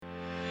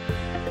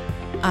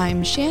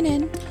I'm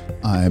Shannon.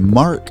 I'm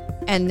Mark.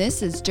 And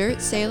this is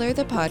Dirt Sailor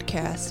the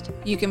podcast.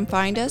 You can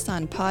find us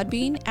on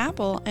Podbean,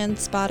 Apple, and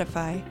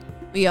Spotify.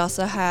 We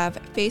also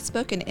have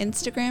Facebook and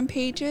Instagram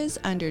pages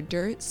under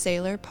Dirt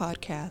Sailor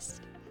Podcast.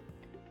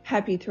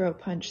 Happy Throat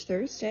Punch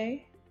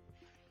Thursday.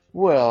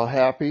 Well,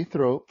 happy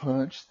Throat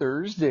Punch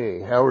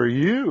Thursday. How are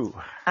you?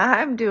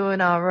 I'm doing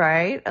all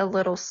right. A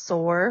little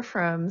sore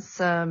from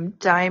some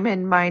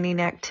diamond mining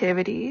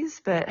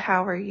activities, but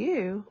how are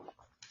you?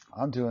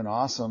 I'm doing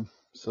awesome.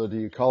 So do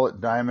you call it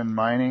diamond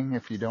mining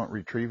if you don't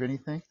retrieve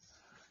anything?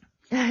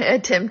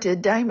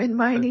 Attempted diamond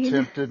mining.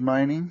 Attempted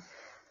mining?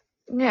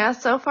 Yeah,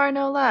 so far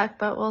no luck,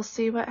 but we'll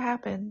see what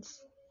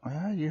happens.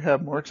 Well, you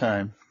have more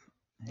time.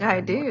 I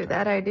do.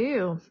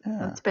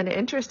 Yeah. It's been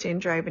interesting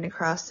driving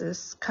across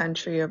this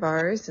country of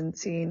ours and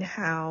seeing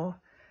how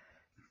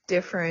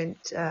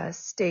different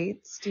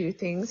states do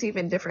things,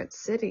 even different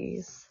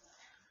cities.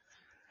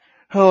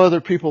 How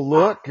other people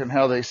look and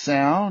how they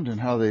sound and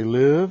how they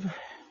live.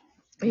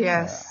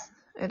 Yes,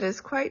 it is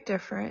quite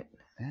different.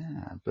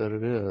 Yeah, I bet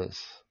it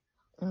is.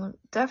 Well,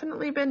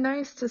 definitely been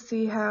nice to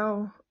see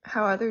how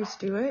others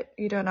do it.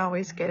 You don't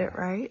always get it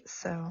right,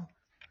 so.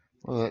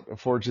 Well, that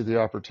affords you the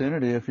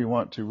opportunity if you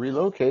want to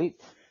relocate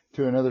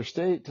to another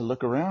state to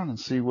look around and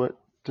see what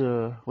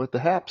the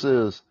haps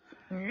is.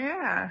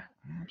 Yeah.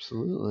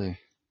 Absolutely.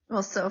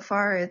 Well, so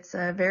far it's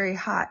a very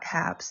hot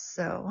haps,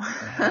 so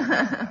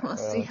we'll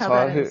see how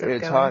hot, that ends up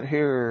It's going. hot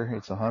here.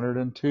 It's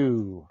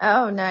 102.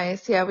 Oh,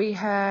 nice. Yeah, we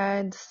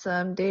had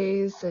some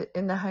days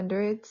in the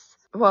hundreds.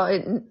 Well,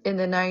 in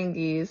the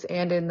 90s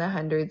and in the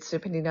hundreds,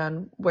 depending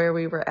on where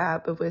we were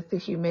at. But with the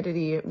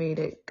humidity, it made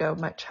it go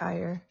much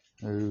higher.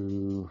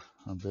 Ooh,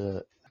 I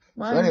bet.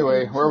 Well, So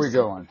anyway, where are we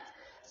going?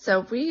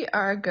 So we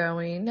are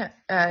going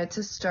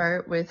to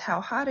start with how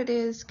hot it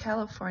is,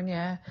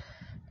 California,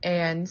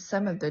 and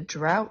some of the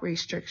drought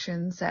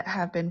restrictions that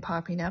have been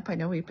popping up. I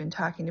know we've been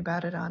talking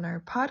about it on our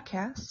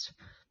podcast,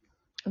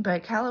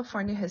 but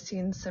California has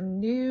seen some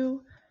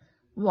new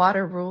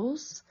water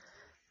rules,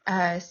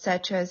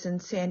 such as in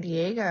San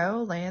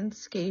Diego,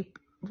 landscape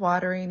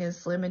watering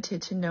is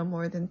limited to no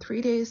more than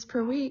 3 days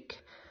per week.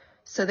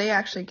 So they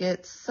actually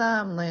get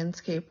some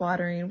landscape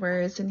watering,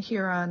 whereas in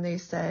Huron they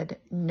said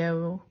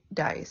no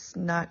dice,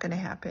 not going to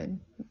happen,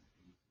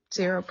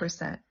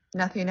 0%.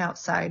 Nothing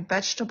outside.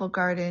 Vegetable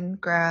garden,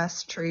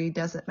 grass, tree,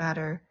 doesn't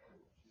matter.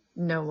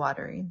 No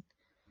watering.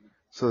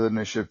 So then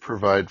they should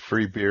provide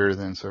free beer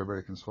then so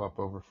everybody can swap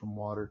over from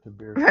water to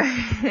beer.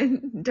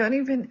 Don't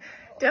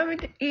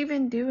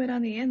even do it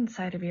on the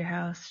inside of your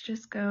house.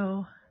 Just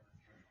go.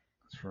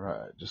 That's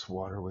right. Just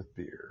water with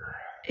beer.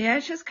 Yeah,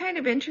 it's just kind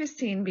of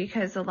interesting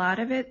because a lot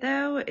of it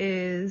though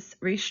is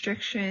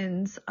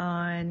restrictions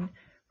on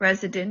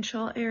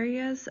residential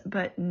areas,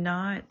 but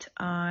not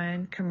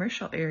on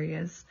commercial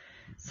areas.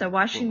 So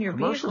washing your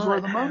vehicle commercials where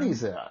at the home,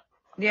 money's at.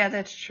 Yeah,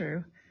 that's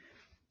true.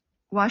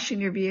 Washing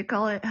your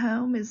vehicle at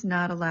home is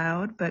not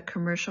allowed, but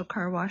commercial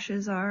car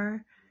washes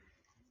are.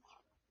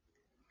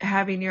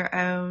 Having your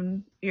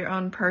own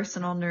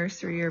personal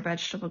nursery or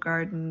vegetable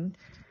garden,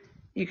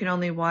 you can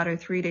only water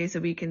 3 days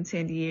a week in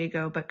San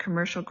Diego, but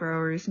commercial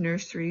growers,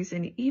 nurseries,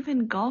 and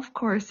even golf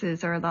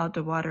courses are allowed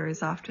to water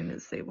as often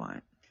as they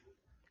want.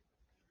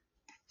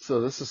 So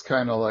this is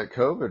kind of like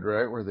COVID,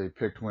 right? Where they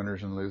picked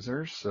winners and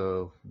losers.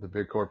 So the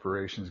big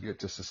corporations get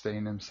to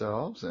sustain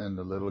themselves and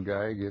the little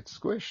guy gets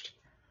squished.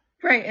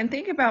 Right. And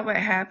think about what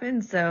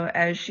happens though,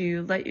 as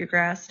you let your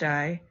grass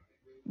die.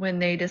 When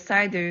they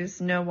decide there's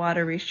no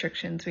water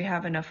restrictions, we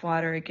have enough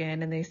water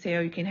again, and they say,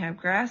 oh, you can have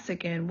grass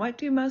again. What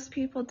do most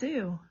people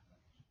do?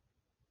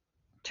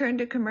 Turn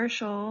to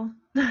commercial,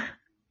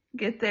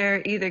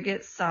 either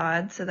get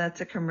sod, so that's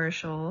a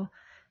commercial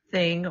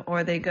thing,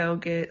 or they go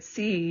get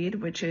seed,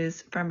 which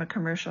is from a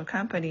commercial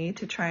company,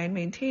 to try and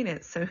maintain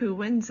it. So who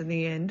wins in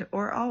the end,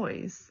 or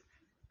always?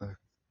 The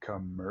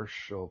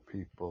commercial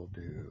people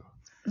do.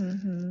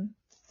 Mm-hmm.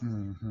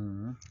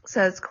 Mm-hmm.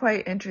 So it's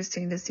quite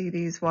interesting to see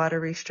these water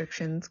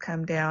restrictions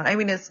come down. I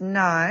mean, it's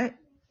not.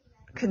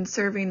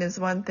 Conserving is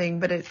one thing,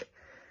 but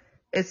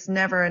it's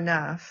never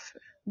enough.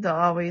 There'll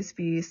always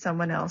be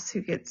someone else who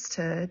gets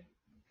to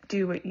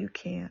do what you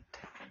can't.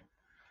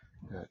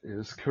 That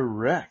is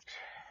correct.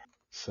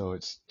 So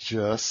it's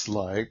just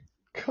like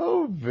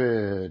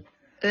COVID.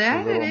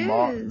 That it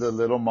is. The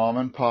little mom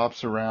and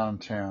pops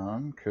around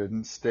town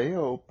couldn't stay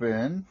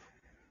open,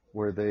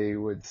 where they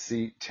would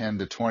seat 10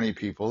 to 20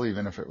 people,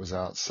 even if it was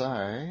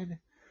outside.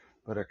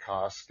 But a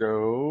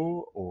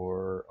Costco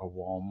or a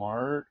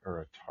Walmart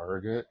or a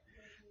Target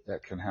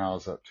that can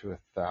house up to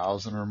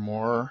 1,000 or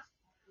more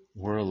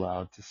were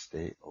allowed to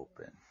stay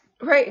open.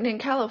 Right, and in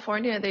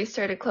California, they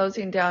started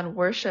closing down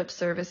worship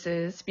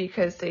services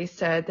because they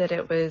said that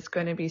it was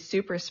going to be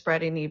super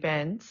spreading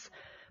events,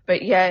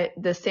 but yet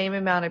the same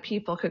amount of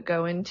people could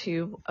go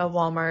into a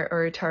Walmart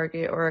or a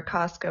Target or a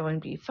Costco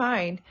and be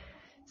fine.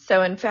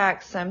 So in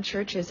fact, some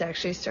churches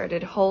actually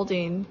started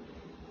holding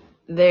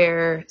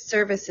their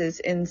services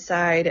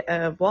inside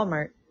of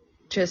Walmart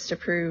just to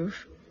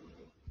prove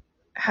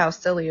how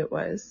silly it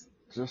was.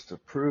 just to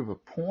prove a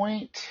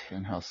point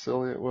and how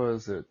silly it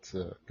was, it's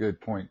a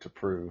good point to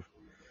prove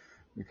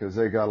because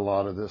they got a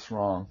lot of this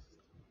wrong.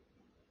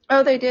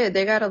 Oh, they did.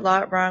 They got a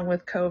lot wrong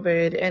with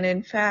COVID. And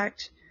in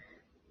fact,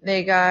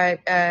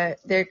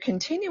 they're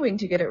continuing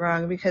to get it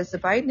wrong because the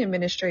Biden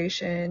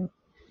administration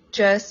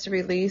just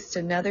released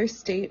another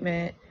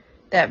statement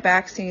that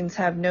vaccines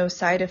have no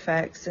side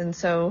effects. And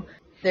so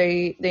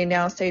they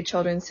now say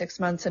children 6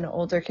 months and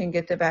older can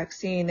get the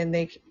vaccine,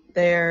 and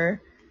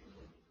their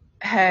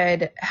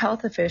head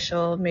health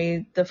official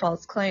made the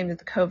false claim that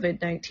the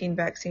COVID-19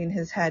 vaccine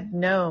has had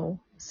no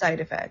side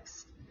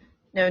effects,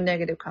 no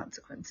negative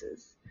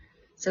consequences.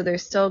 So they're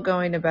still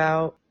going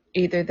about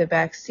either the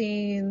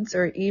vaccines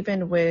or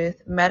even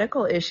with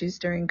medical issues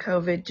during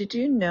COVID. Did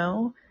you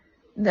know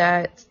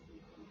that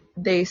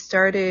they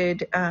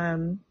started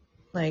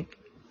like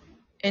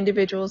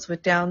individuals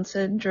with Down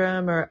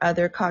syndrome or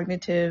other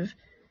cognitive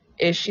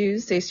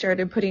issues, they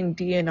started putting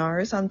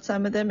DNRs on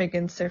some of them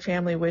against their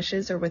family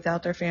wishes or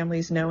without their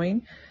families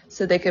knowing,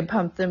 so they could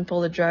pump them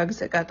full of drugs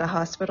that got the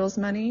hospitals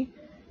money,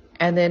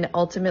 and then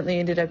ultimately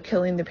ended up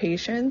killing the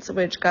patients,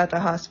 which got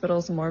the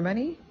hospitals more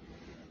money?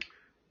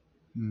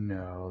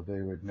 No,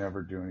 they would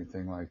never do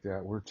anything like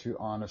that. We're too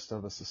honest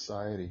of a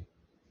society.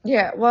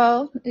 Yeah,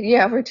 well,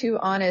 yeah, we're too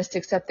honest,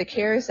 except the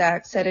CARES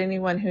Act said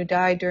anyone who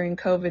died during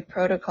COVID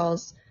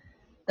protocols,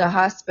 the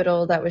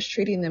hospital that was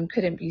treating them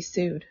couldn't be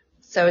sued.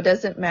 So it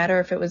doesn't matter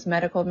if it was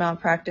medical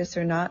malpractice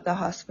or not, the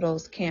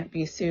hospitals can't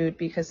be sued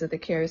because of the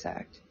CARES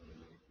Act.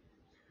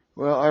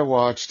 Well, I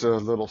watched a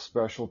little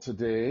special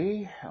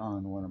today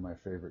on one of my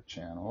favorite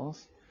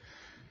channels.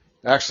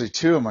 Actually,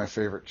 two of my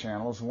favorite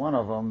channels. One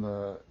of them,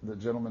 the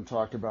gentleman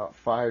talked about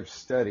 5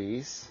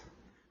 studies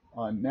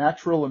on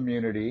natural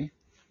immunity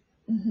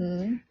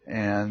Mm-hmm.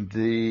 and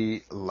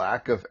the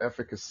lack of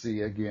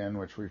efficacy, again,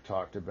 which we've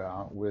talked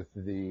about with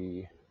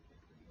the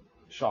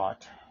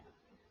shot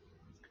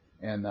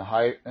and the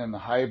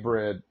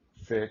hybrid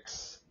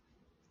fix.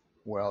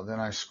 Well, then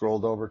I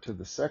scrolled over to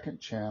the second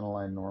channel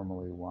I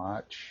normally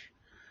watch,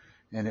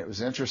 and it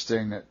was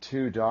interesting that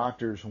 2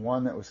 doctors,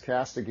 one that was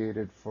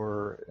castigated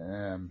for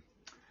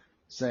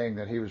saying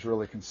that he was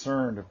really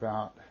concerned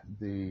about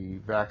the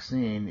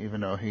vaccine,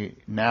 even though he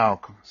now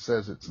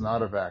says it's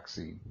not a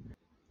vaccine.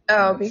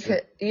 Oh, And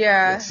because,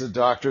 yeah. it's the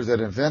doctor that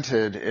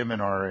invented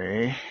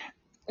mRNA.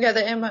 Yeah,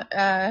 the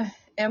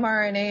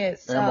mRNA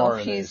itself,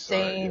 mRNA, he's sorry,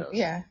 saying, yes.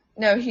 yeah.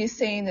 No, he's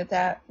saying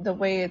that the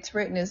way it's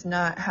written is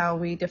not how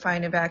we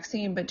define a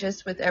vaccine, but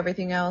just with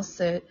everything else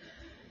that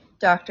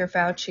Dr.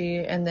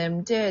 Fauci and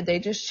them did, they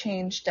just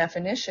changed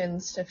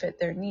definitions to fit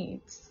their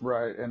needs.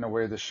 Right, and the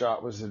way the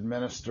shot was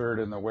administered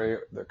and the way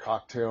the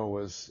cocktail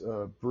was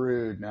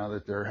brewed, now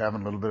that they're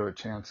having a little bit of a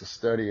chance to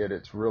study it,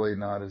 it's really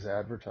not as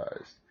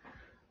advertised.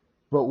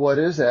 But what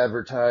is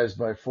advertised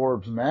by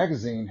Forbes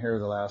magazine here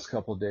the last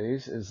couple of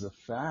days is the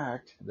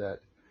fact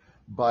that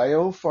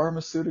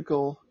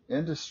biopharmaceutical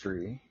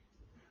industry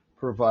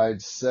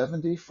provides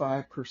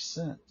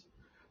 75%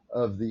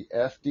 of the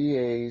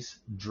FDA's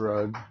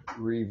drug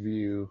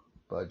review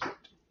budget.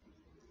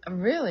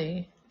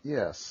 Really?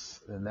 Yes,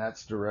 and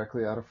that's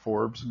directly out of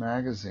Forbes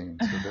magazine.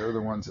 So they're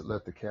the ones that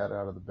let the cat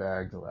out of the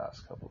bag the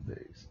last couple of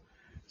days.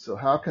 So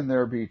how can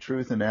there be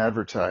truth in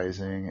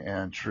advertising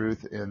and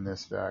truth in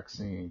this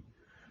vaccine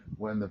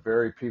when the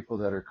very people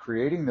that are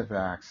creating the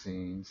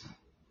vaccines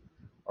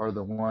are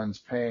the ones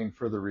paying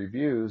for the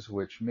reviews,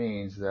 which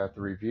means that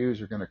the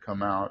reviews are going to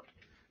come out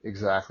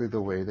exactly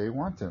the way they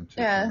want them to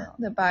come out. Yeah,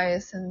 the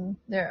bias in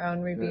their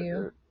own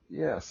review.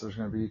 Yes, there's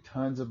going to be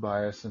tons of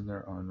bias in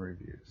their own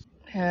reviews.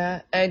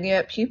 Yeah, and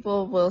yet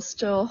people will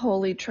still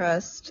wholly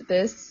trust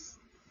this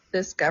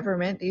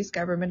government, these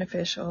government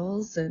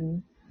officials,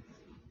 and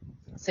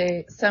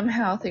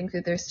somehow think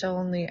that they're still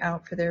only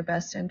out for their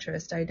best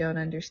interest. I don't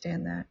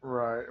understand that.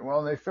 Right.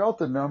 Well, they felt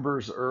the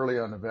numbers early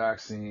on the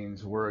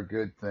vaccines were a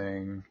good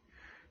thing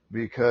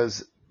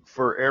because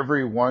for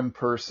every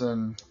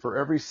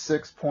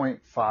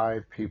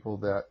 6.5 people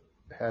that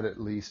had at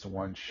least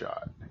one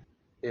shot,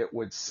 it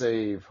would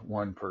save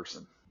one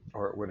person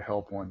or it would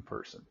help one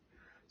person.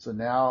 So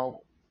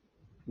now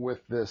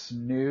with this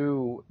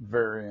new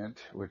variant,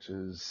 which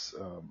is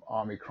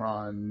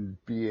Omicron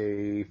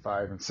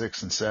BA5 and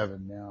 6 and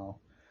 7 now,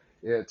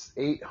 it's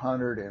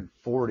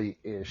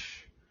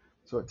 840-ish.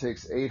 So it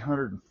takes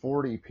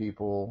 840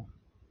 people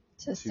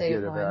To to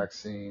get a one.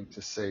 vaccine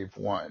to save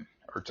one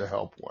or to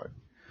help one.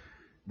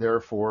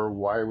 Therefore,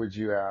 why would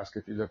you ask,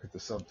 if you look at the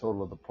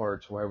subtotal of the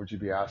parts, why would you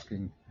be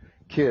asking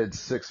kids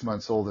 6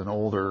 months old and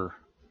older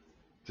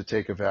to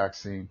take a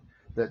vaccine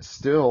that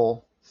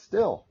still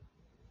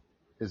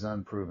is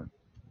unproven?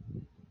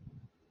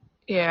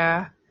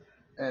 Yeah.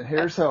 And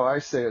here's how I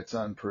say it's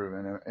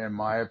unproven, in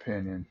my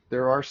opinion.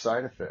 There are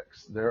side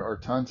effects. There are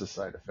tons of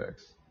side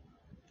effects.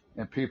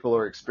 And people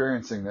are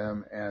experiencing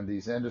them, and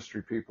these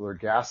industry people are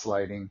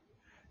gaslighting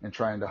and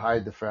trying to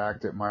hide the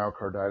fact that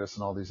myocarditis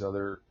and all these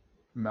other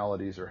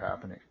maladies are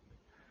happening.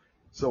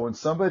 So when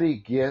somebody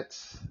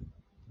gets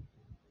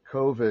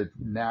COVID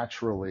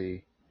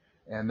naturally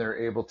and they're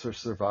able to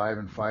survive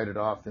and fight it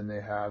off, then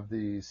they have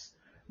these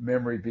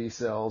memory B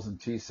cells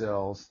and T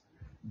cells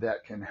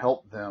that can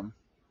help them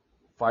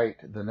fight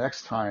the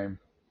next time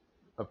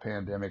a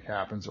pandemic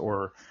happens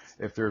or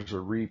if there's a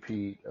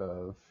repeat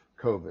of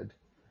COVID.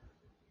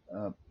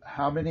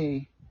 How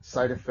many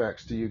side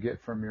effects do you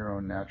get from your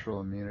own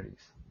natural immunities?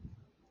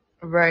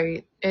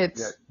 Right. Yeah,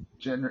 It's,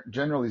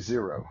 generally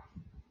zero.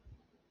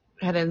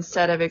 and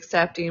instead of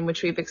accepting,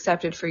 which we've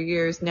accepted for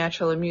years,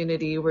 natural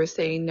immunity, we're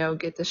saying no,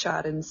 get the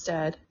shot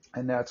instead.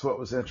 And that's what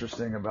was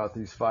interesting about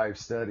these 5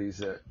 studies,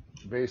 that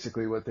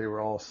basically what they were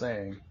all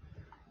saying,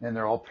 and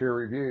they're all peer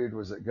reviewed,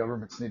 was that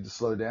governments need to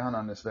slow down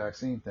on this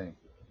vaccine thing.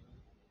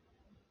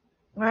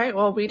 Right.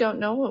 Well, we don't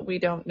know what we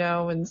don't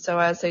know. And so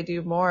as they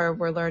do more,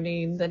 we're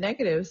learning the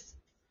negatives.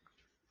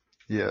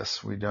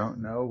 Yes, we don't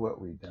know what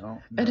we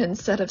don't And know.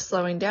 instead of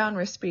slowing down,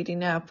 we're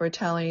speeding up. We're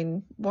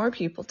telling more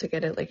people to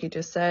get it, like you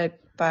just said,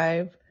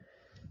 five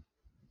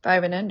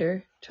and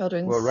under,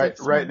 children Well,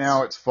 6 right months.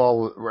 now it's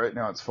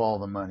follow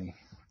the money,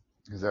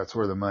 because that's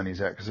where the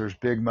money's at, because there's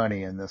big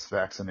money in this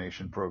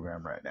vaccination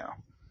program right now.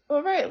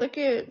 Well, right. Look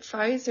at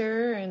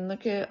Pfizer and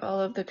look at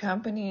all of the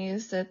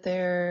companies that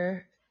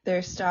their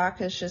stock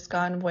has just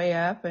gone way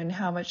up, and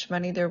how much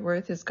money they're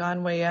worth has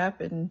gone way up,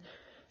 and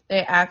they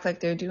act like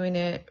they're doing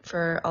it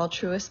for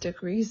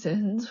altruistic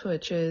reasons,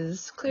 which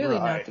is clearly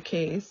not Right. the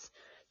case.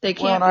 They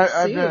Well, can't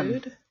and be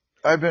sued.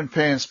 I've been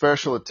paying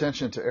special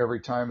attention to every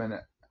time, and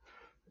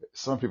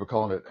some people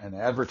call it an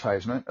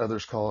advertisement,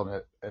 others call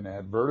it an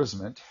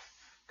advertisement,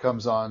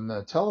 comes on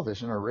the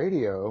television or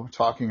radio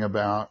talking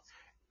about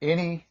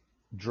any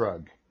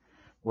drug,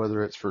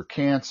 whether it's for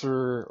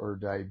cancer or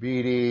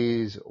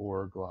diabetes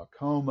or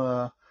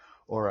glaucoma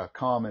or a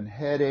common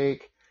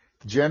headache.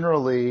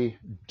 Generally,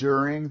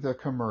 during the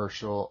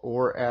commercial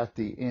or at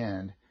the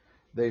end,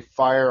 they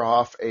fire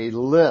off a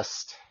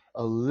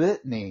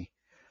litany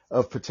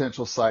of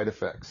potential side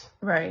effects.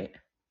 Right.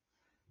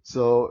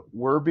 So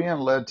we're being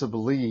led to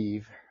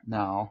believe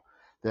now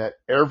that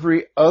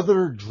every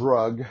other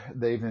drug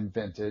they've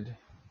invented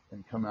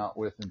and come out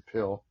with in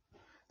pill,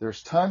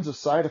 there's tons of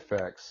side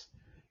effects,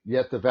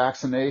 yet the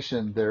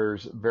vaccination,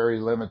 there's very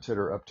limited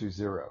or up to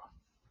zero.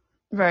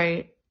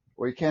 Right.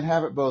 Well, you can't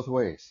have it both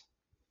ways.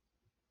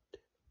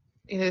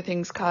 Either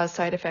things cause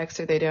side effects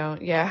or they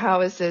don't. Yeah,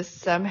 how is this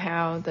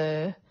somehow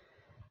the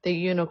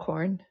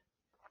unicorn?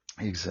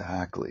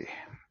 Exactly.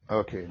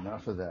 Okay,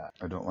 enough of that.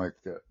 I don't like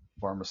the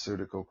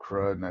pharmaceutical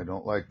crud, and I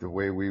don't like the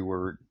way we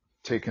were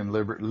taking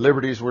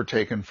liberties were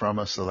taken from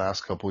us the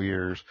last couple of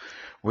years.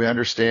 We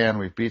understand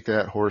we beat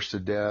that horse to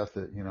death,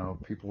 that,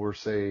 people were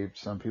saved,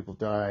 some people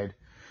died.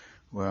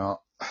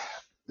 Well,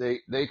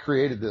 they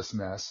created this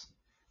mess,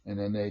 and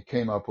then they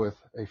came up with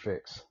a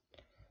fix.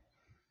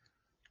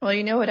 Well,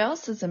 you know what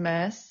else is a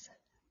mess?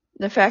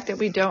 The fact that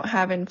we don't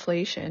have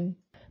inflation.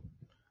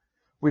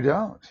 We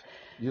don't.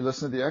 You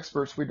listen to the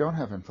experts, we don't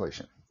have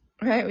inflation.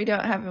 Right, we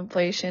don't have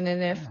inflation,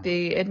 and if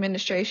the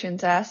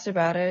administration's asked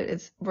about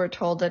it, we're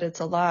told that it's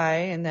a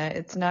lie and that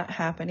it's not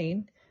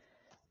happening.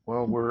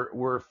 Well,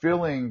 we're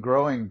feeling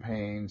growing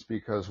pains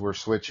because we're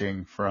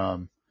switching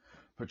from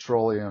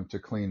petroleum to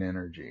clean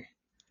energy.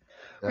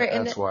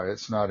 That's why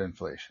it's not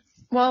inflation.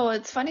 Well,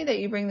 it's funny that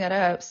you bring that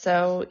up.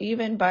 So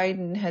even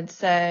Biden had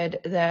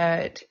said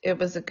that it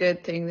was a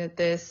good thing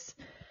that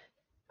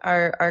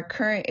our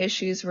current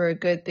issues were a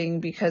good thing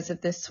because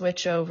of this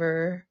switch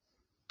over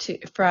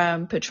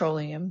from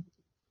petroleum.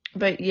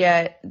 But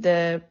yet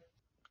the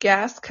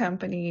gas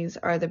companies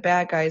are the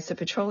bad guys. The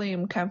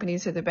petroleum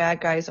companies are the bad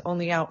guys,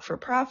 only out for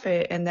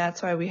profit, and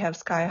that's why we have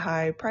sky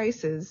high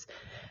prices.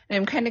 And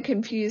I'm kind of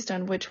confused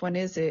on which one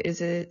is it.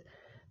 Is it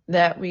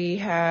that we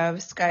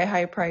have sky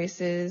high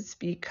prices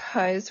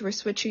because we're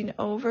switching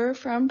over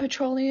from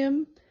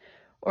petroleum?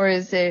 Or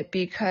is it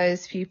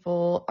because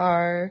people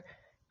are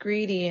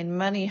greedy and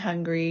money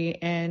hungry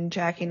and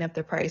jacking up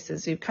the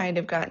prices? We've kind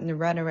of gotten the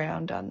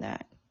runaround on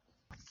that.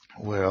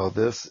 Well,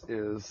 this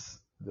is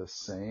the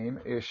same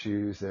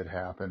issues that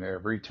happen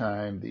every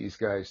time these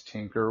guys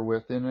tinker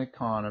with an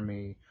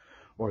economy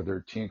or they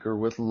tinker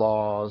with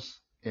laws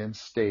in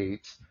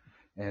states,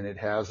 and it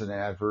has an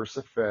adverse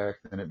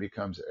effect, and it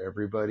becomes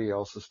everybody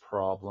else's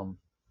problem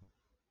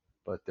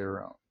but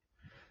their own.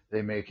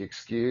 They make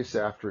excuse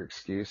after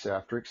excuse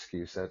after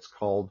excuse. That's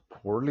called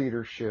poor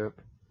leadership.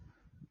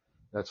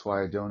 That's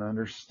why I don't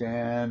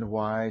understand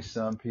why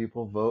some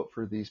people vote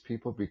for these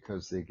people,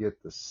 because they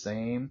get the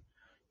same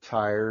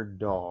tired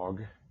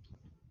dog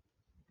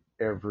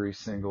every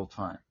single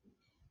time.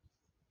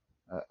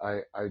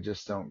 I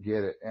just don't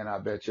get it. And I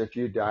bet you if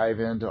you dive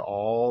into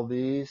all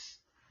these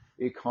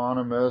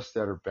economists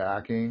that are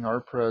backing our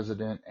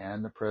president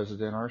and the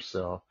president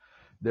ourselves,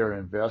 their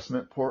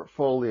investment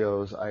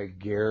portfolios, I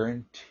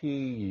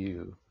guarantee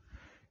you,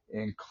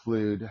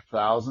 include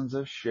thousands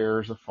of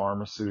shares of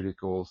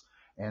pharmaceuticals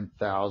and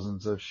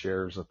thousands of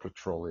shares of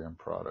petroleum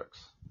products.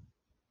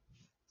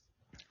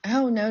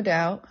 Oh, no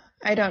doubt.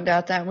 I don't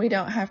doubt that. We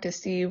don't have to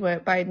see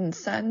what Biden's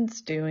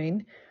son's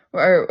doing,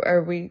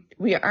 or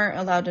we aren't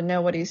allowed to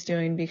know what he's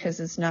doing because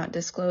it's not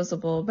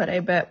disclosable. But I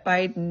bet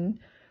Biden,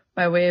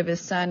 by way of his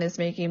son, is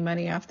making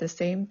money off the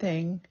same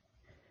thing.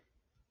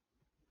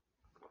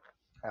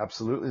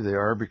 Absolutely they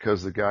are,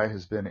 because the guy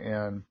has been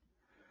in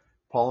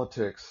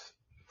politics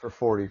for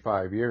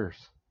 45 years.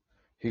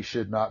 He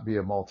should not be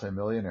a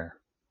multimillionaire.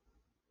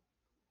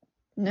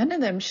 None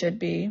of them should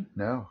be.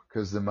 No,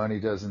 because the money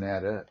doesn't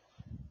add up.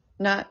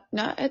 Not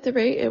at the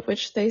rate at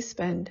which they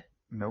spend.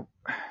 Nope,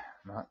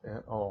 not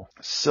at all.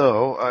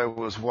 So I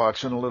was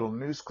watching a little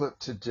news clip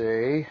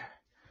today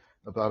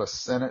about a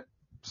Senate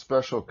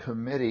special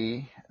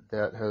committee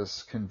that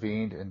has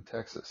convened in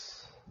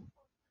Texas.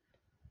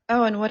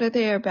 Oh, and what are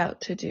they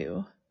about to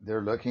do?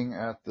 They're looking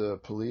at the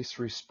police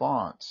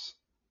response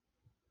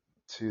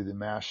to the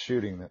mass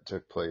shooting that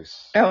took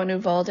place Oh, in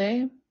Uvalde?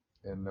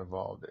 in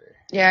Uvalde.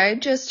 Yeah, I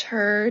just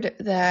heard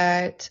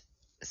that.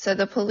 So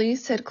the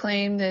police had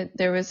claimed that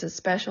there was a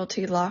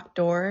specialty locked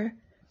door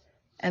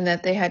and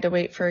that they had to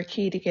wait for a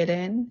key to get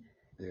in.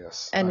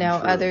 Yes. And now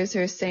untrue. others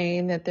are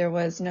saying that there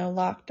was no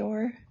locked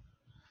door.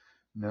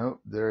 No,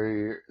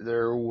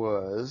 there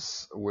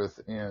was,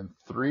 within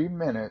 3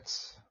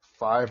 minutes,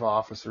 5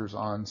 officers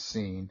on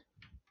scene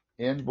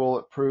in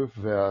bulletproof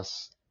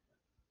vests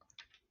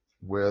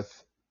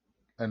with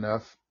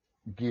enough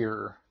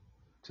gear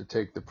to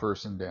take the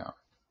person down.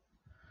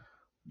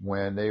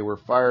 When they were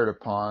fired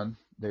upon,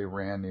 they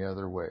ran the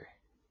other way.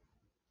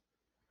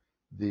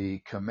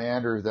 The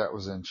commander that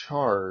was in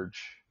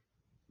charge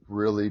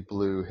really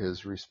blew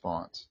his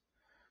response.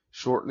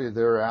 Shortly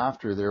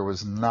thereafter, there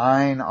was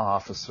 9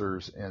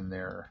 officers in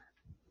there,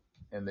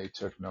 and they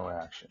took no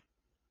action.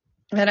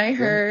 And I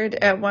heard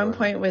at one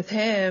point with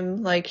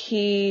him, like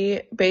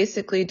he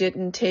basically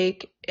didn't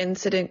take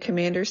incident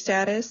commander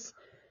status.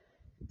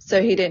 So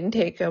he didn't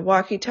take a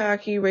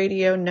walkie-talkie,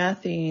 radio,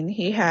 nothing.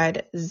 He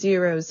had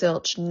zero,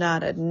 zilch,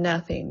 nada,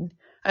 nothing.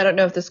 I don't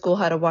know if the school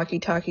had a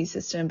walkie-talkie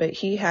system, but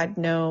he had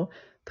no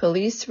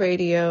police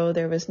radio.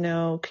 There was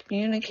no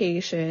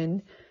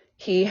communication.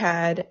 He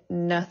had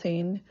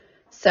nothing.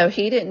 So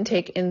he didn't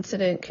take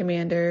incident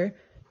commander,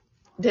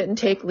 didn't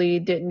take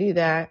lead, didn't do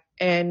that.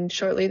 And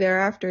shortly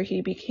thereafter,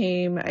 he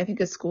became, I think,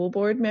 a school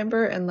board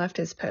member and left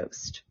his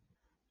post.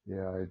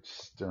 Yeah,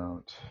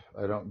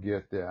 I don't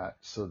get that.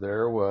 So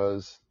there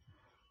was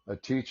a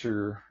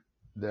teacher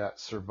that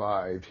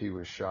survived. He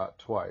was shot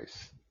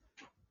twice.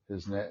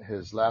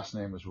 His last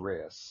name was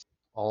Reyes.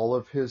 All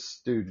of his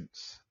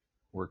students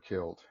were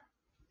killed.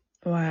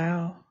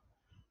 Wow.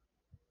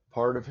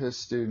 Part of his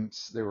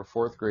students, they were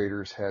 4th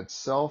graders, had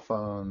cell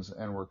phones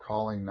and were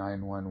calling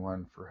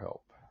 911 for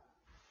help.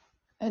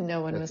 And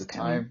no one was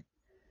coming.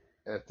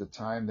 At the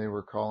time they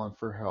were calling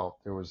for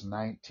help, there was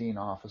 19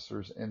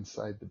 officers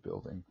inside the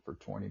building for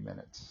 20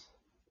 minutes.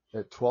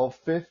 At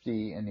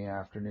 12:50 in the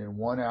afternoon,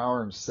 1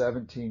 hour and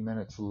 17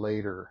 minutes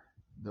later,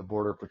 the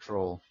Border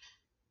Patrol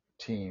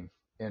team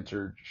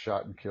entered,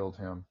 shot and killed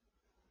him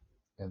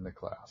in the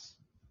class.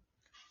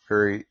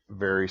 Very,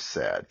 very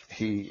sad.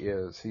 He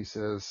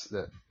says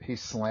that he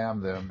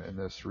slammed them in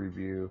this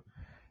review,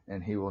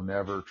 and he will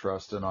never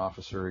trust an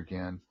officer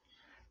again.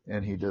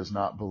 And he does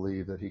not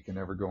believe that he can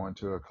ever go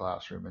into a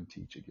classroom and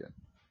teach again.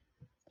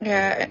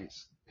 Yeah.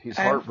 He's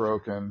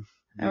heartbroken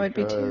I would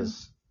be too.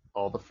 because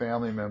all the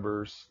family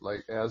members,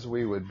 like as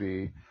we would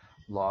be,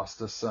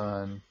 lost a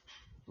son,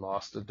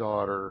 lost a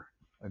daughter,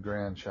 a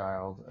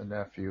grandchild, a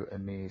nephew, a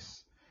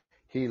niece.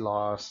 He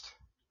lost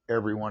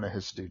every one of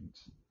his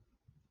students.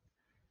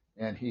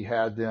 And he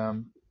had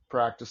them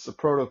practice the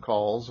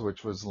protocols,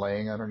 which was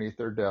laying underneath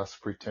their desks,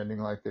 pretending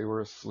like they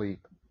were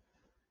asleep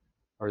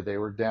or they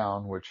were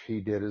down, which he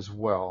did as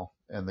well.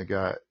 And the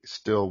guy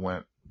still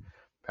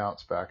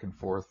bounced back and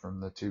forth from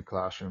the 2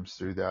 classrooms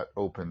through that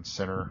open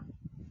center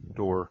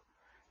door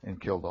and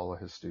killed all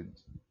of his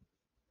students.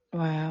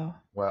 Wow.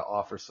 While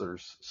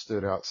officers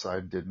stood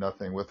outside, did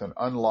nothing with an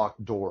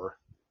unlocked door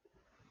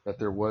that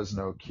there was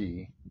no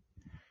key.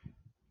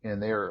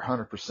 And they are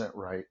 100%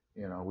 right.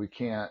 You know, we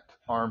can't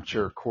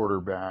armchair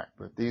quarterback,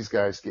 but these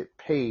guys get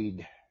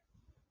paid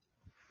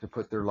to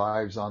put their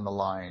lives on the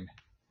line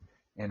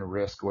and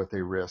risk what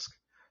they risk.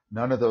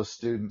 None of those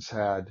students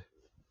had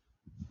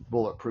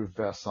bulletproof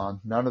vests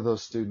on. None of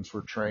those students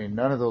were trained.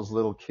 None of those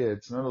little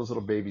kids, none of those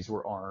little babies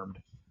were armed.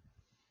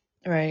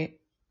 Right.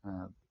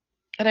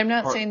 And I'm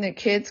not saying that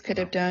kids could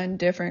have done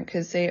different,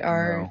 because they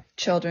are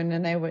children,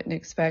 and I wouldn't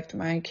expect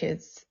my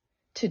kids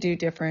to do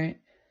different.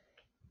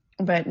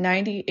 But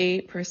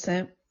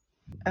 98%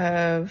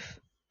 of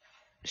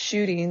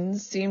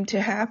shootings seem to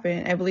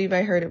happen, I believe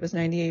I heard it was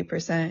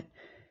 98%,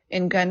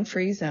 in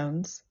gun-free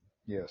zones.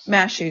 Yes.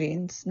 Mass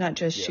shootings, not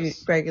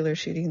just regular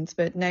shootings,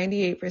 but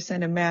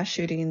 98% of mass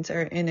shootings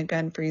are in a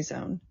gun-free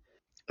zone.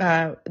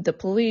 The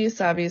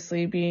police,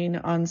 obviously, being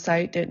on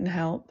site didn't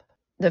help.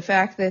 The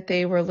fact that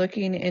they were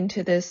looking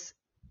into this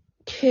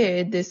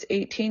kid, this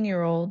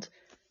 18-year-old,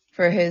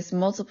 for his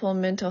multiple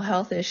mental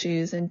health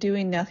issues and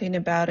doing nothing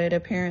about it.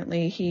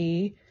 Apparently,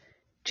 he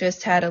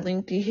just had a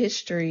lengthy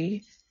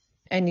history,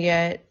 and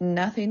yet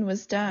nothing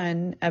was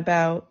done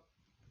about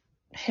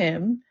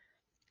him.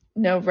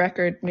 No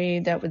record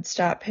made that would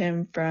stop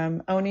him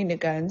from owning a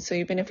gun. So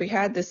even if we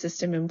had the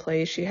system in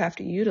place, you have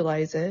to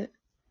utilize it.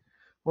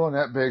 Well, and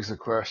that begs a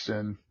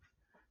question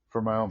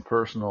for my own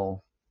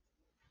personal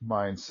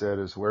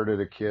mindset is, where did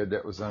a kid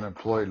that was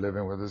unemployed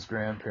living with his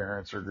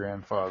grandparents or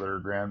grandfather or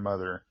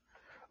grandmother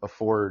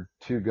afford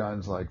two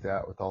guns like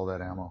that with all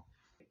that ammo?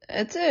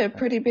 It's a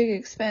pretty big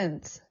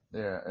expense.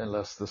 Yeah,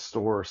 unless the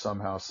store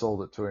somehow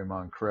sold it to him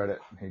on credit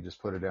and he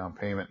just put a down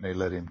payment and they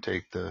let him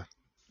take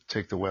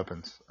the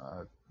weapons.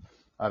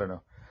 I don't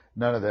know.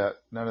 None of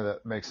that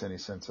makes any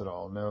sense at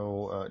all.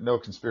 No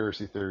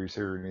conspiracy theories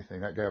here or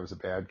anything. That guy was a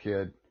bad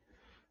kid.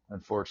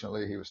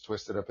 Unfortunately, he was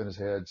twisted up in his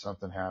head.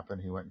 Something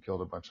happened. He went and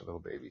killed a bunch of little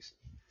babies.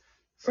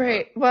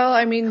 Right. Well,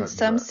 I mean, Cut and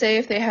some dry. say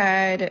if they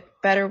had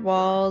better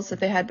walls, if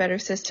they had better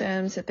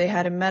systems, if they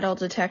had a metal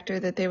detector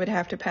that they would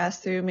have to pass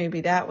through,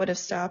 maybe that would have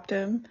stopped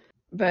him.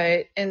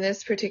 But in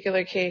this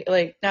particular case,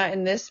 like not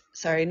in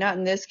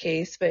this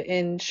case, but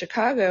in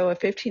Chicago, a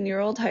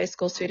 15-year-old high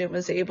school student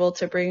was able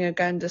to bring a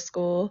gun to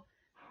school,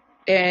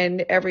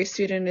 and every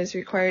student is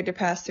required to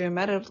pass through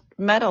a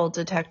metal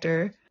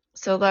detector.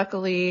 So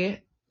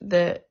luckily,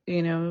 it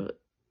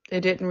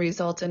didn't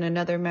result in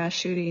another mass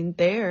shooting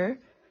there.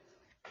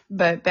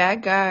 But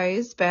bad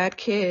guys, bad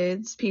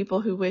kids, people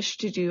who wish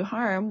to do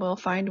harm will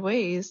find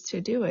ways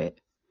to do it.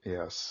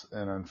 Yes,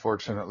 and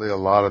unfortunately, a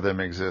lot of them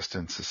exist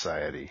in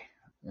society.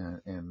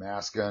 And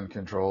mass gun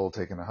control,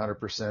 taking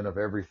 100% of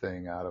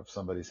everything out of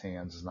somebody's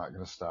hands is not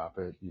going to stop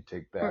it. You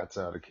take bats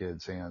out of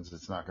kids' hands,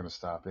 it's not going to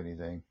stop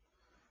anything.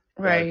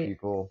 Right.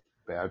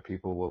 Bad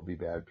people will be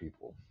bad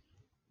people.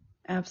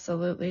 No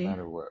Absolutely.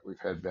 matter what. We've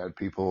had bad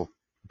people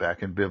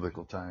back in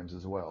biblical times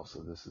as well.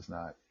 So this is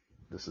nothing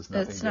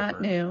It's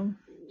not different. new.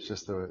 It's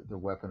just the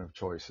weapon of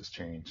choice has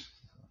changed,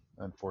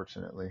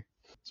 unfortunately.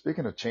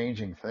 Speaking of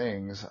changing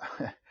things,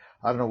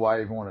 I don't know why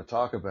I even want to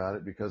talk about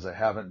it because I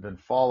haven't been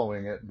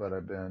following it, but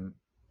I've been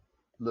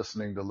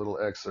listening to little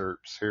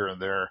excerpts here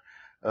and there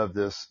of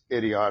this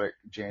idiotic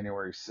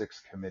January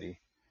 6th committee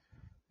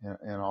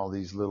and all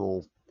these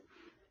little,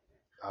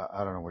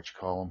 I don't know what you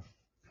call them.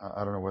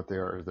 I don't know what they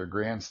are. They're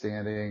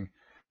grandstanding.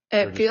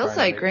 They're It just feels trying to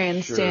like make sure,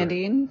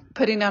 grandstanding,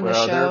 putting on a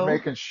well, they're show.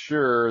 making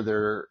sure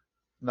they're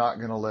not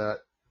going to let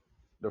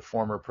the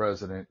former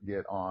president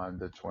get on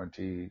the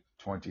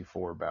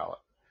 2024 ballot.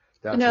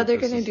 That's No, what they're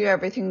this going to is. do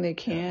everything they Yeah,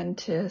 can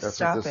to that's what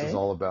stop this is it.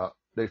 all about.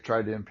 They've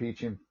tried to impeach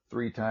him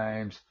 3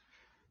 times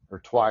or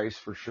twice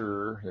for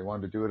sure. They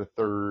wanted to do it a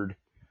third.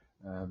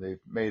 They've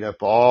made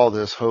up all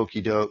this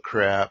hokey doke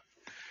crap.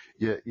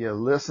 You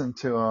listen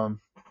to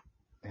them,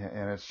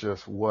 and it's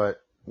just what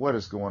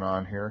is going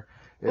on here.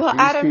 If Well,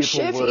 these Adam people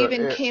Schiff would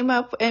even have, came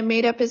up and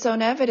made up his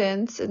own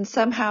evidence, and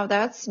somehow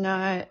that's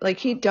not, like,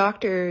 he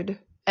doctored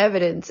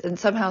evidence, and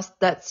somehow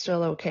that's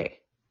still okay.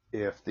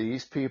 if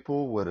these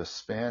people would have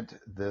spent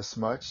this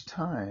much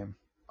time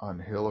on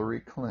Hillary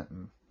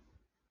Clinton,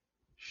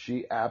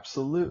 she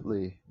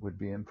absolutely would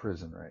be in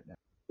prison right now.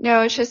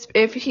 No, it's just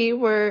if he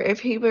were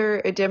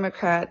a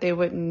Democrat, they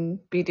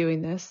wouldn't be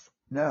doing this.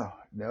 No,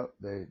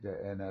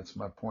 and that's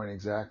my point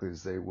exactly,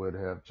 is they would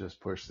have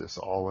just pushed this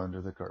all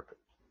under the carpet.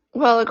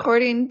 Well,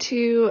 according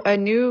to a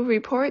new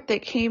report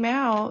that came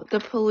out, the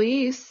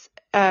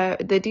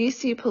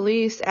DC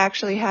police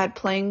actually had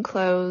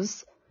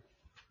plainclothes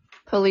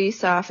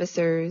police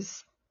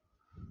officers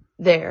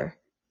there.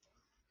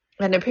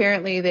 And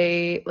apparently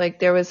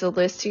there was a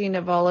listing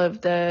of all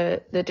of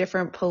the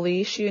different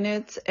police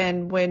units,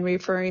 and when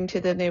referring to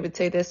them, they would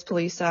say this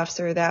police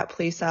officer, that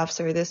police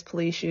officer, this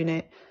police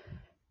unit.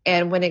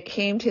 And when it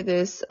came to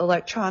this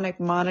electronic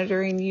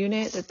monitoring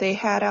unit that they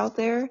had out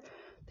there,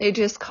 they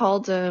just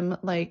called them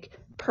like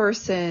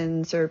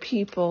persons or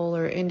people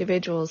or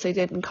individuals. They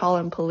didn't call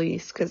them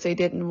police because they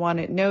didn't want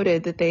it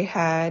noted that they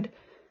had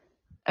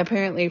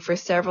apparently for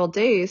several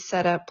days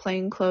set up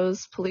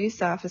plainclothes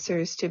police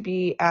officers to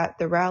be at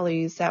the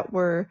rallies that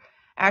were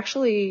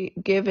actually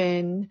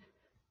given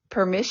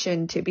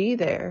permission to be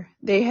there.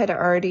 They had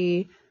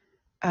already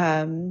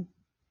planned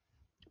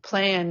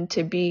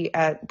to be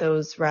at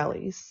those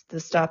rallies,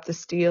 the Stop the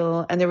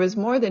Steal, and there was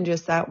more than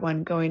just that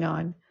one going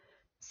on.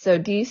 So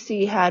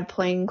DC had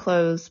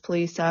plainclothes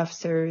police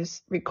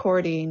officers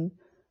recording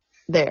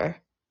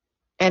there.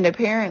 And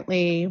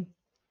apparently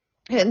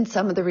in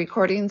some of the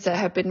recordings that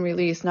have been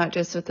released, not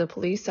just with the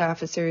police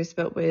officers,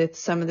 but with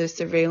some of the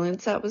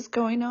surveillance that was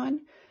going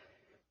on,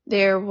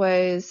 there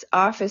was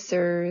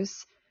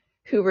officers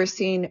who were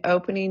seen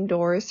opening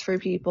doors for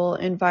people,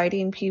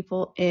 inviting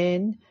people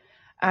in.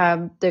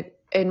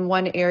 In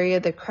one area,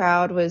 the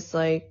crowd was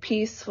like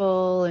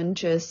peaceful and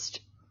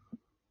just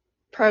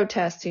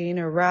protesting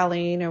or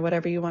rallying or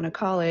whatever you want to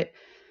call it.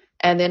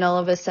 And then all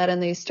of a sudden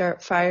they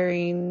start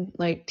firing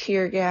like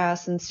tear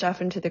gas and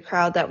stuff into the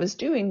crowd that was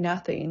doing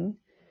nothing.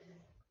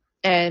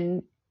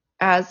 And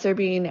as they're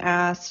being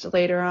asked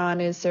later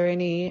on, is there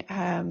any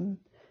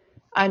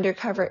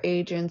undercover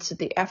agents? Did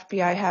the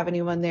FBI have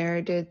anyone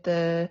there? Did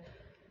the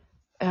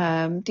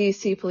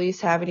DC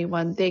police have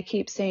anyone? They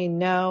keep saying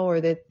no, or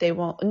that they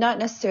won't, not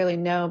necessarily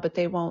no, but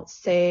they won't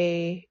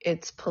say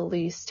it's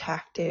police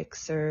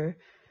tactics or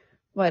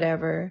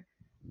whatever.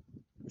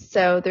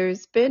 So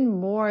there's been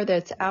more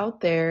that's out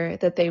there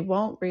that they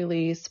won't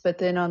release, but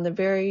then on the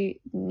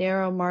very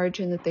narrow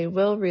margin that they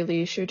will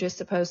release, you're just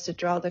supposed to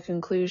draw the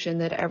conclusion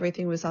that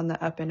everything was on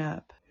the up and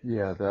up.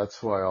 Yeah,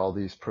 that's why all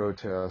these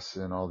protests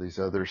in all these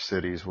other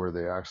cities where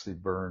they actually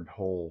burned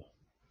whole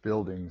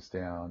buildings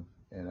down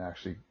and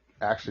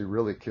actually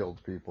really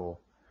killed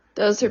people.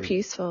 Those are They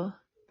peaceful.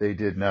 they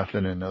did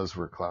nothing, and those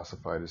were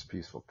classified as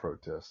peaceful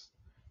protests.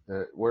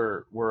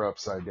 We're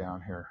upside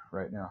down here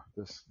right now.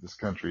 This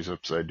country's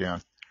upside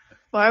down.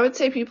 Well, I would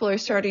say people are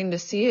starting to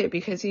see it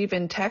because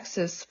even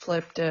Texas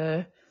flipped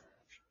a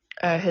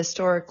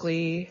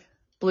historically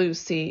blue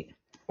seat.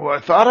 Well, I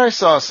thought I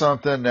saw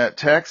something that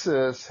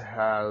Texas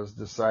has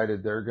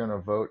decided they're going to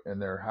vote in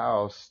their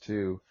House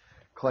to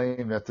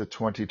claim that the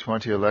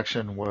 2020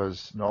 election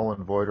was null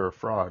and void or a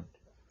fraud.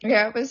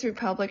 Yeah, it was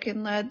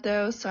Republican led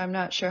though, so I'm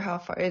not sure how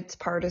far. It's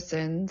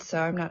partisan, so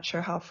I'm not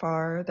sure how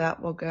far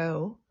that will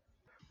go.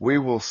 We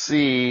will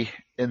see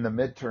in the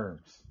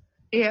midterms.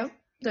 Yep,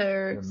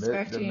 they're The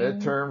expecting.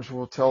 midterms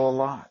will tell a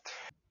lot.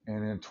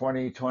 And in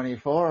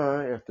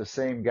 2024, if the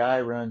same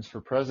guy runs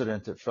for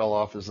president that fell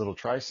off his little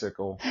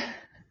tricycle,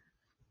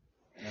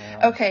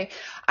 Okay,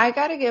 I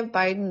gotta give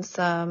Biden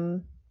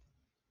some.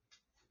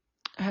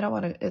 I don't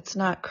want to. It's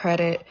not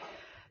credit.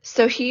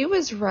 So he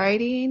was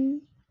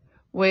riding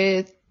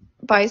with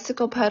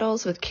bicycle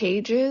pedals with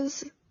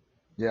cages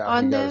yeah,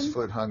 on he got them. his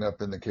foot hung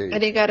up in the cage.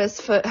 And he got his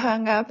foot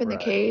hung up in the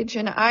Right. cage.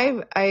 And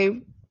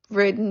I've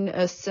ridden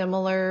a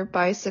similar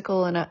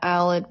bicycle, and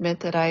I'll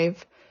admit that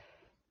I've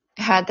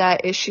had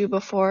that issue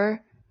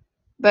before.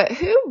 But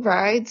who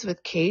rides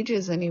with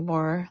cages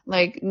anymore?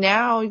 Like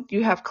now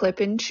you have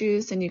clip-in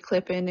shoes and you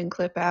clip in and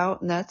clip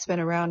out, and that's been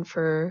around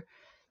for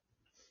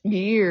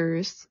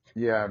years.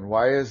 Yeah, and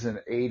why is an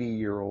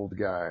 80-year-old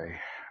guy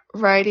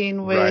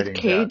Riding with riding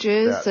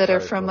cages that are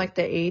type from of like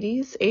the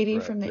 80s, 80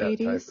 right, from the that type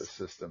 80s. of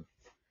system?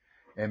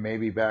 And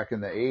maybe back in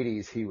the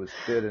 80s he was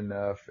fit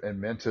enough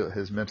and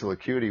his mental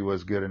acuity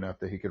was good enough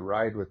that he could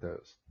ride with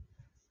those.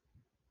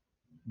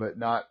 But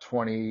not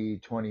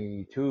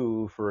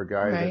 2022 for a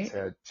guy that's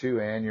Right. had 2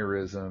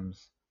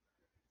 aneurysms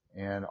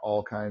and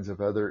all kinds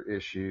of other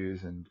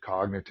issues and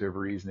cognitive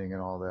reasoning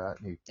and all that.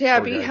 Yeah,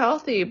 Poor be guy.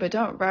 healthy, but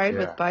don't ride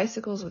with Yeah,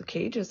 bicycles with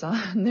cages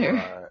on there,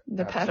 right.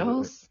 the Absolutely,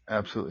 pedals.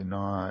 absolutely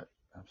not.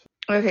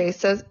 Okay,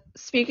 so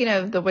speaking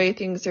of the way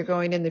things are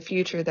going in the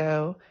future,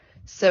 though,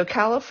 so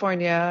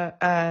California,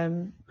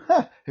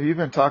 Have you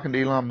been talking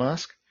to Elon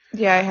Musk?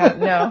 yeah, I have,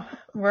 no,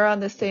 we're on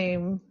the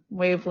same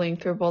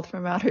wavelength. We're both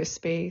from outer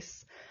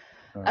space.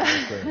 Oh,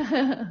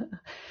 okay.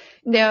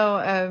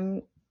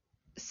 No,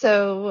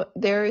 so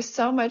there is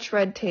so much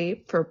red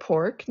tape for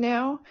pork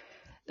now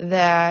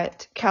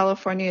that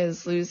California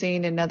is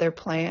losing another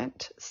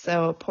plant.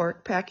 So a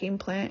pork packing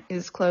plant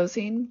is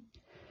closing.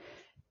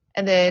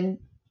 And then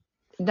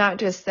not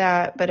just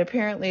that, but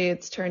apparently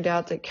it's turned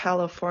out that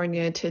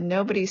California, to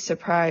nobody's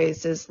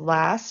surprise, is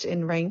last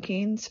in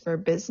rankings for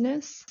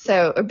business.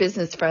 So, or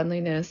business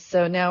friendliness.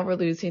 So now we're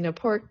losing a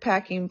pork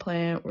packing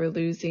plant. We're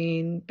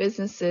losing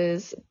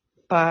businesses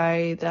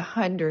by the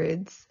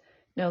hundreds,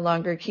 no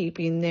longer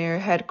keeping their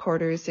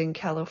headquarters in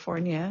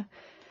California.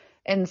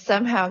 And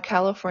somehow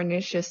California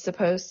is just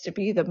supposed to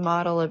be the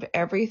model of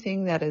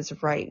everything that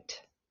is right.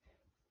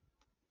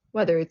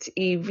 Whether it's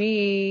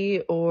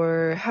EV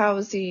or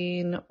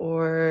housing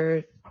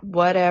or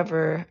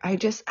whatever. I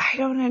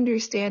don't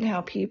understand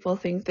how people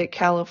think that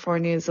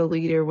California is a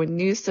leader when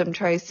Newsom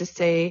tries to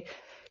say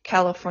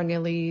California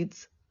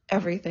leads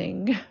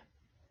everything.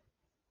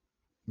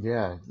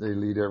 Yeah, they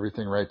lead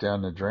everything right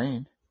down the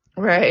drain.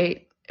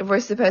 Right. We're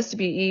supposed to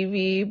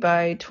be EV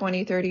by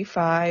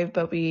 2035,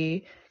 but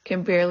we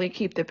can barely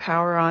keep the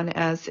power on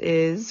as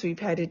is. We've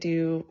had to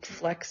do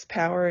flex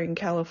power in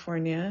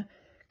California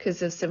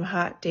because of some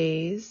hot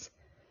days.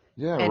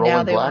 Yeah, And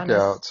now rolling they want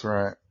us, blackouts,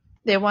 right?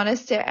 they want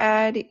us to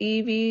add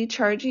EV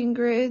charging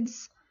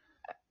grids.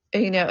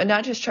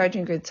 Not just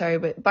charging grids, sorry,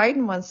 but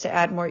Biden wants to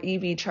add more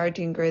EV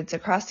charging grids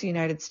across the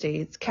United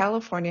States.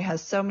 California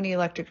has so many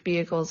electric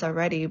vehicles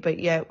already, but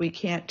yet we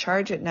can't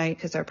charge at night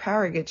because our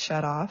power gets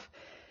shut off.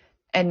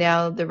 And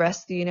now the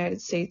rest of the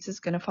United States is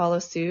going to follow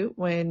suit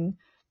when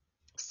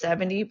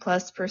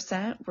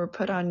 70+% were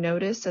put on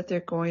notice that they're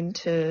going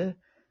to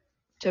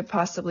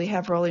possibly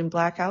have rolling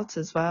blackouts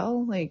as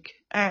well. Like,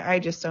 I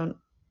just don't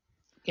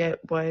get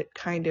what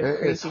kind of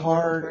It's crazy world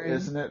hard, we're in.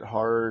 isn't it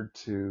hard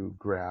to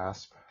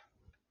grasp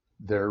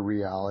their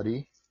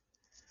reality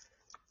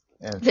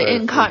and The try to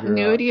figure out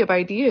incontinuity of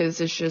ideas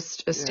is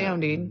just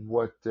astounding.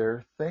 what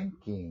they're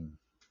thinking?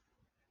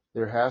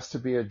 There has to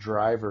be a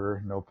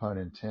driver, no pun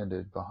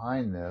intended,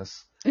 behind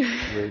this,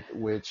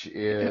 which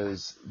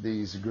is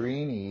these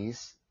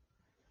greenies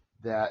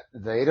that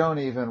they don't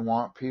even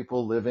want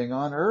people living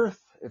on Earth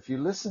if you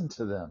listen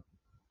to them.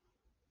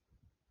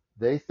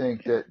 They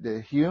think that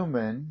the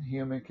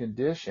human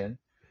condition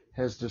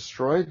has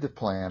destroyed the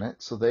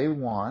planet, so they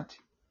want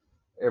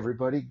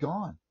everybody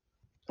gone.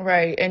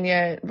 Right, and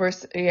yet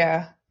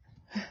yeah.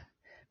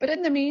 But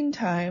in the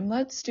meantime,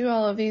 let's do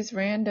all of these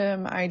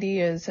random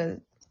ideas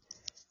that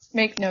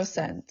make no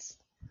sense.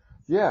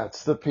 Yeah,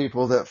 it's the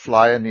people that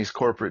fly in these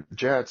corporate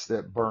jets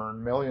that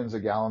burn millions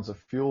of gallons of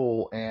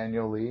fuel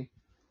annually,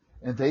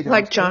 and they don't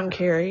Like John care.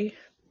 Kerry.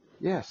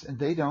 Yes, and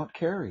they don't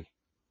carry.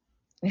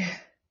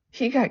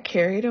 He got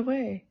carried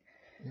away.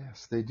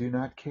 Yes, they do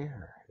not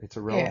care. It's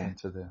Yeah. irrelevant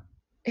to them.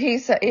 He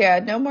said, yeah,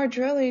 no more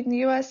drilling. The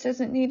U.S.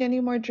 doesn't need any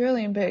more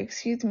drilling, but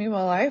excuse me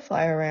while I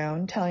fly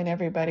around telling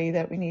everybody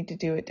that we need to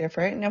do it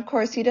different. And of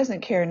course, he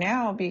doesn't care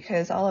now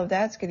because all of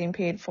that's getting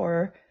paid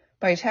for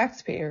by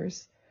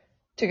taxpayers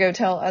to go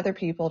tell other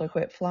people to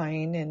quit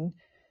flying and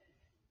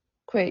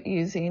quit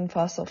using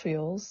fossil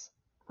fuels.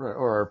 Right,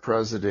 or our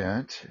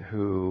president,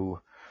 who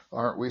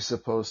aren't we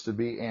supposed to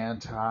be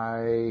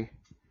anti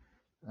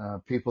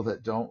people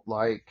that don't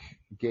like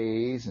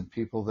gays and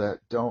people that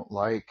don't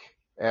like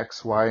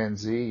X, Y, and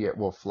Z, yet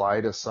will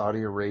fly to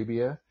Saudi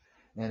Arabia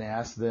and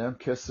ask them,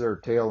 kiss their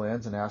tail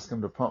ends and ask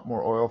them to pump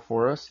more oil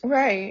for us?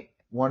 Right.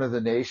 One of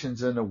the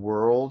nations in the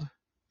world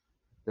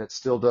that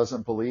still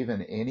doesn't believe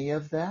in any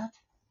of that?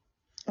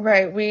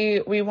 Right.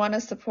 We want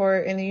to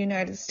support in the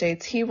United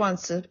States. He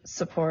wants to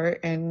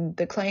support, and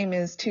the claim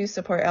is to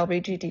support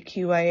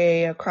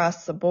LGBTQIA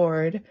across the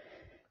board.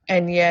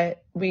 And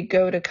yet we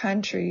go to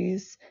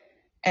countries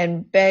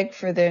and beg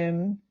for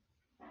them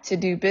to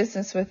do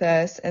business with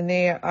us, and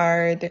they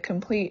are the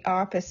complete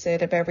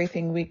opposite of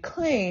everything we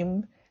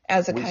claim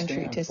as a We country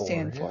stand to for,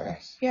 stand for.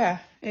 yes. Yeah,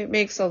 it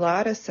makes a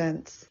lot of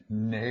sense.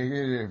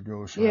 Negative,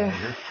 Ghost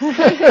Yeah.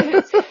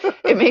 Rider.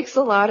 It makes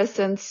a lot of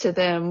sense to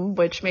them,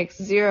 which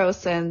makes zero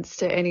sense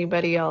to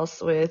anybody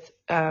else with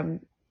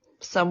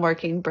some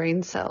working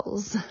brain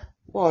cells.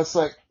 Well, it's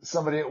like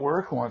somebody at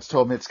work once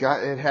told me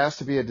it has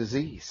to be a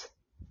disease.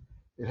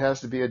 It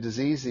has to be a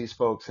disease these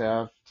folks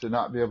have to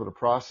not be able to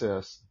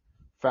process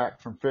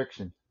fact from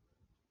fiction,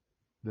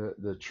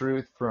 the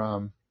truth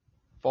from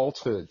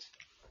falsehoods.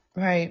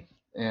 Right.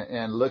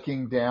 And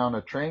looking down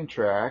a train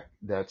track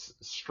that's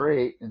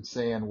straight and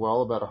saying,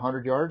 well, about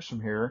 100 yards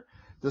from here,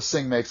 this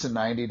thing makes a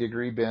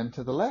 90-degree bend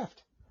to the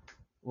left.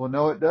 Well,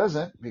 no, it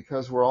doesn't,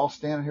 because we're all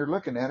standing here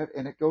looking at it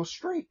and it goes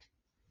straight.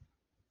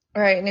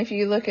 Right, and if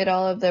you look at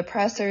all of the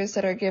pressers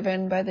that are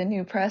given by the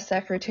new press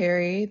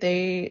secretary,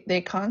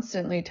 they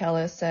constantly tell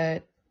us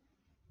that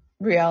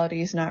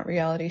reality is not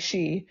reality.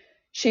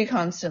 She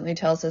constantly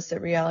tells us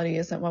that reality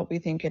isn't what we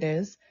think it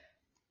is.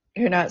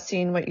 You're not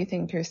seeing what you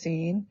think you're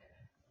seeing.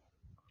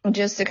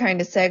 Just to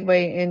kind of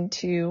segue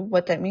into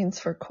what that means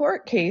for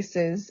court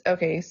cases.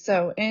 Okay,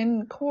 so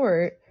in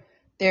court,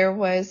 there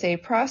was a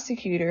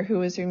prosecutor who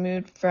was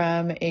removed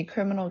from a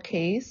criminal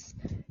case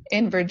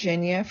in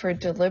Virginia for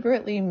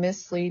deliberately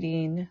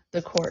misleading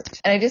the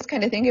court. And I just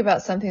kind of think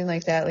about something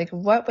like that. Like,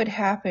 what would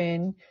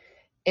happen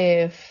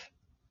if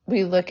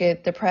we look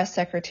at the press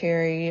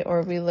secretary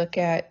or we look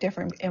at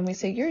different, and we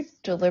say, you're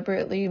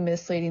deliberately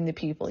misleading the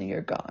people, you're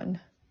gone.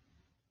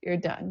 You're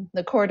done.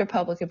 The court of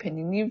public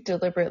opinion, you've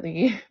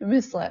deliberately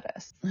misled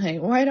us. Like,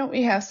 why don't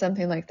we have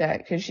something like that?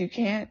 Because you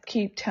can't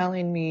keep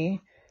telling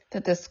me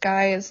that the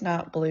sky is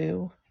not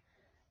blue,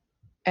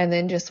 and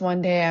then just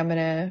one day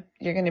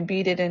you're gonna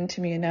beat it into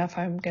me enough,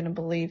 I'm gonna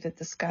believe that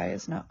the sky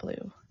is not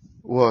blue.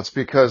 Well, it's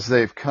because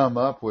they've come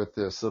up with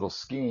this little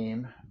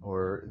scheme,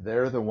 or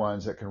they're the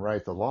ones that can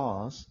write the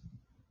laws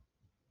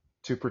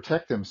to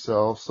protect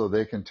themselves so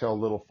they can tell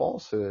little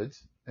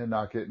falsehoods and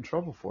not get in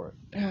trouble for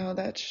it. Oh,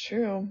 that's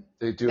true.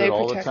 They do They it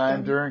all the protect time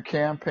them. during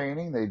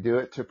campaigning. They do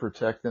it to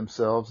protect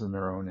themselves and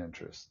their own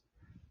interests.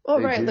 Well,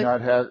 They right, do like,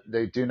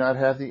 not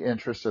have the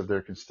interests of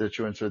their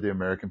constituents or the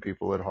American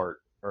people at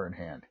heart or in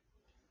hand.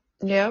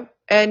 yeah.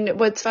 And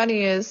what's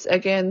funny is,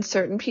 again,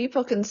 certain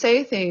people can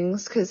say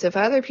things because if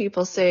other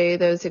people say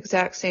those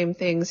exact same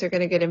things, they're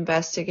going to get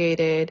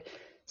investigated,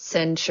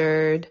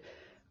 censured,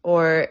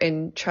 or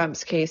in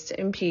Trump's case,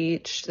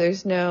 impeached.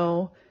 There's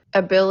no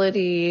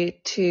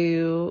ability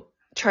to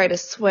try to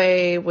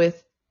sway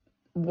with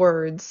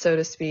words, so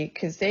to speak,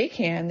 because they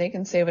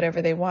can say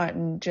whatever they want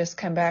and just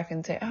come back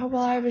and say, oh,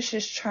 well, I was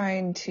just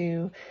trying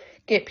to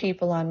get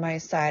people on my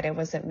side. I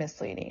wasn't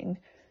misleading.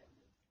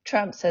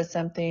 Trump says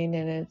something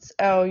and it's,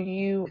 oh,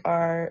 you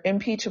are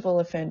impeachable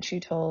offense. You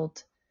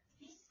told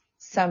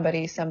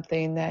somebody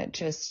something that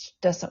just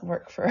doesn't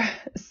work for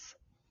us.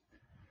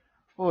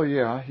 Well,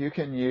 yeah, you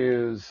can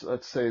use,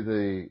 let's say,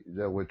 the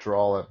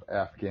withdrawal of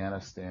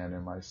Afghanistan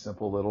in my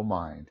simple little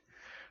mind.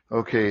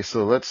 Okay,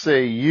 so let's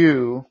say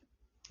you,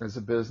 as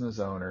a business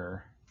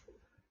owner,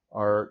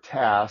 are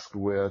tasked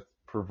with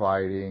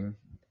providing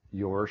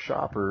your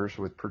shoppers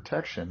with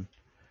protection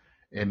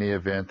in the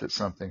event that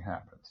something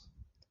happens.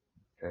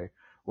 Okay,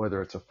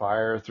 whether it's a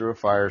fire through a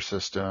fire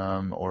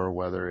system or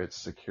whether it's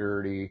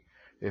security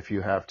if you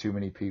have too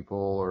many people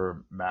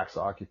or max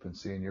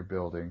occupancy in your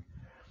building.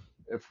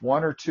 If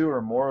one or two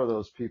or more of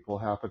those people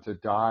happen to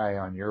die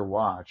on your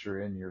watch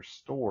or in your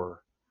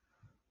store,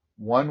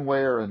 one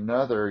way or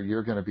another,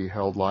 you're going to be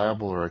held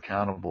liable or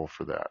accountable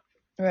for that.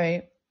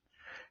 Right.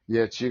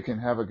 Yet you can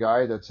have a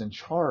guy that's in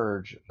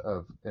charge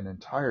of an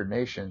entire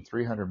nation,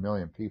 300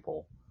 million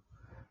people,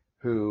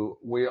 who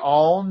we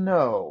all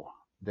know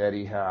that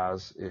he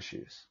has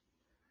issues.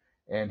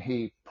 And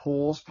he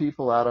pulls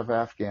people out of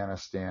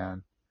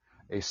Afghanistan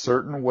a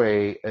certain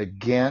way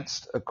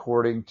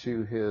according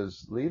to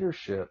his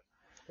leadership,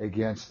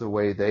 against the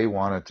way they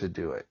wanted to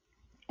do it.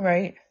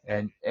 Right.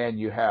 And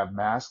you have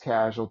mass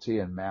casualty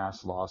and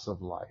mass loss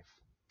of life.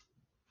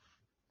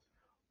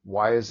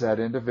 Why is that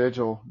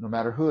individual, no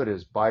matter who it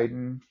is,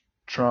 Biden,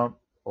 Trump,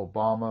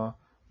 Obama,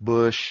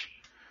 Bush,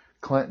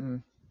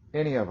 Clinton,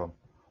 any of them,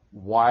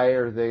 why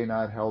are they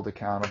not held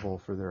accountable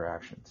for their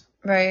actions?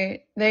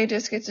 Right. They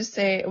just get to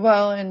say,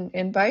 well,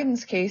 in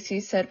Biden's case,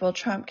 he said, well,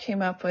 Trump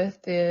came up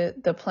with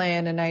the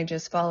plan and I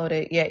just followed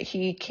it, yet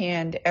he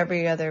canned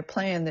every other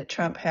plan that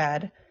Trump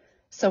had.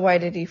 So why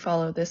did he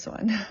follow this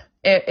one?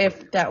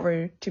 If that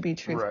were to be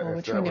truthful, Right, if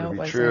which that we were know to it be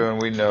wasn't. true,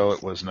 and we know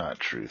it was not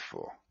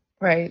truthful.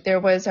 Right. There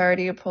was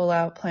already a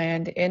pullout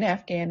planned in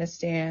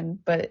Afghanistan,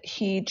 but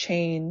he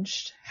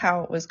changed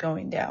how it was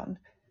going down.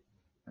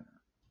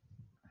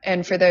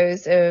 And for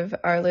those of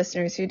our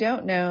listeners who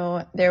don't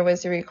know, there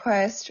was a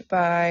request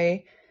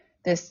by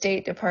the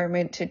State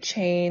Department to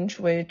change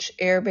which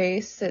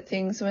airbase that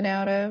things went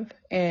out of,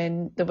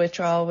 and the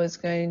withdrawal was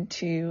going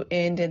to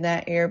end in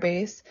that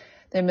airbase.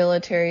 The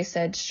military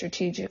said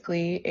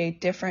strategically a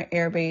different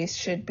airbase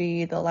should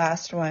be the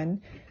last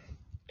one,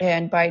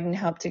 and Biden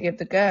helped to give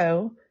the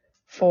go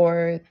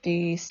for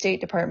the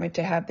State Department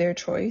to have their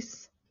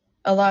choice.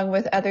 Along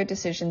with other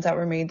decisions that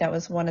were made, that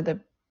was one of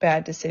the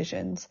bad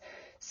decisions.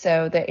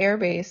 So the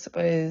airbase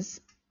was,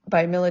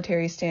 by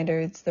military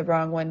standards, the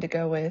wrong one to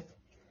go with,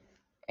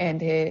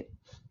 and it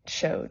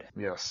showed.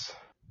 Yes.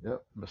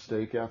 Yep.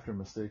 Mistake after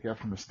mistake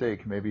after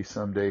mistake. Maybe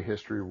someday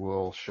history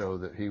will show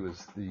that he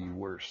was the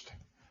worst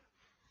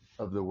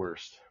of the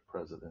worst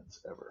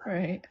presidents ever.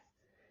 Right.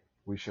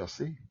 We shall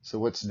see. So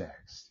what's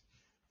next?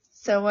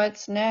 So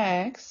what's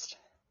next?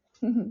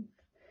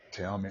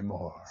 Tell me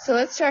more. So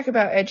let's talk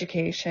about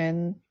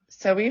education.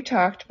 So we've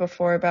talked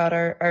before about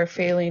our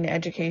failing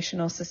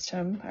educational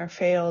system, our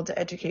failed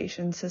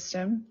education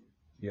system.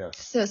 Yes.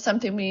 So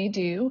something we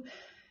do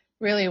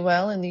really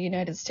well in the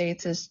United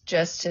States is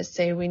just to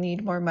say we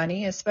need more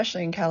money,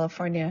 especially in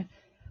California.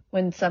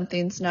 When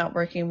something's not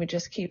working, we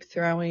just keep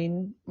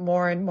throwing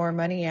more and more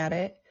money at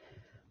it.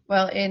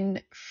 Well,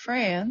 in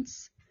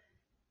France,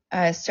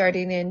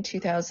 starting in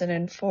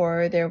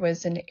 2004, there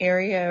was an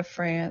area of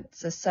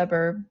France, a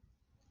suburb,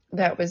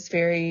 that was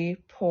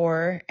very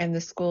poor, and the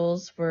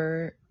schools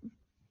were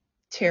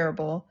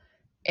terrible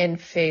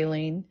and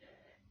failing,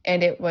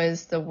 and it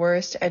was the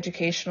worst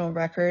educational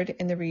record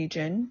in the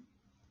region.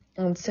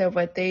 And so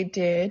what they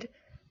did,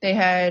 they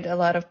had a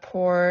lot of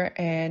poor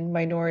and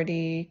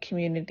minority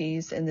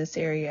communities in this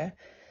area.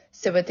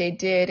 So what they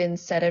did,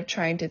 instead of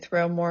trying to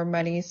throw more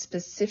money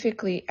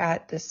specifically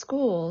at the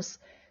schools,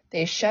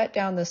 they shut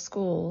down the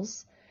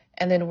schools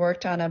and then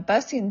worked on a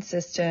busing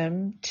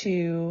system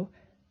to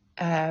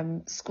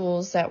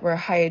schools that were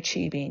high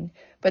achieving.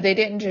 But they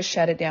didn't just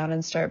shut it down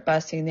and start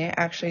busing. They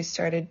actually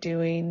started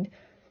doing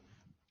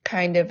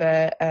kind of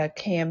a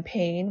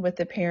campaign with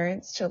the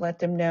parents to let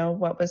them know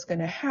what was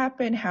going to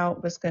happen, how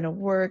it was going to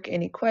work,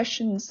 any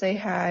questions they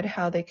had,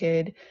 how they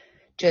could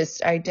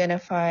just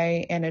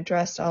identify and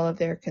address all of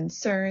their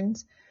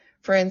concerns.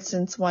 For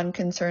instance, one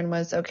concern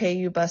was, okay,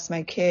 you bus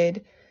my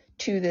kid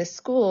to this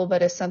school,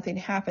 but if something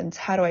happens,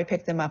 how do I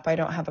pick them up? I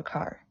don't have a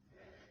car.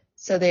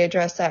 So they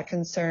addressed that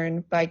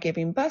concern by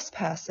giving bus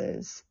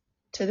passes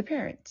to the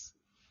parents.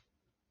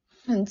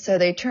 And so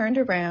they turned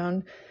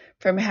around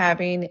from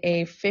having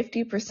a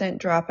 50%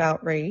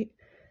 dropout rate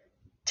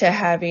to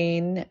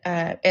having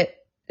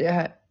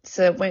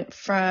so it went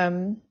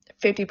from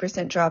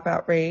 50%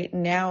 dropout rate.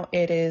 Now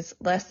it is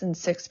less than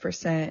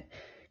 6%.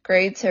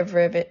 Grades have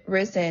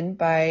risen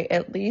by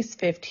at least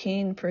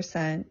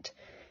 15%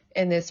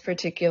 in this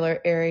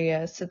particular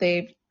area. So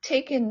they've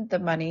taken the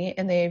money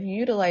and they've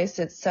utilized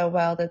it so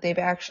well that they've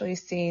actually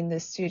seen the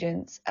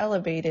students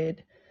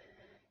elevated.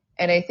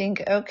 And I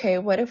think, okay,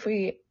 what if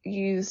we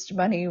used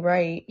money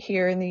right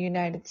here in the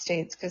United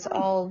States? Because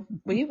all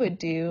we would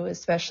do,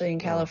 especially in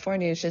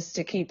California, is just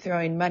to keep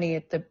throwing money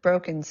at the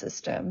broken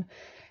system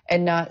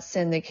and not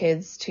send the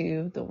kids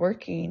to the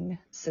working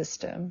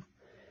system.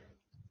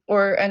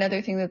 Or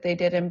another thing that they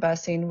did in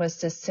busing was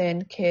to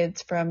send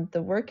kids from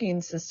the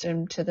working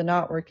system to the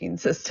not working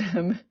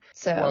system.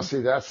 So, well,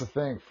 see, that's the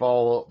thing.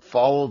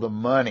 Follow the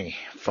money.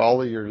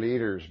 Follow your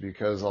leaders,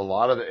 because a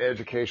lot of the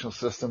educational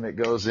system, it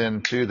goes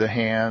into the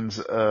hands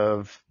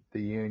of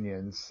the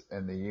unions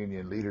and the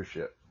union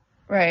leadership.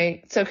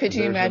 Right. So could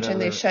you imagine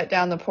they shut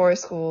down the poor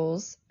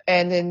schools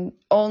and then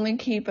only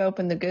keep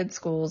open the good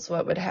schools?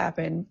 What would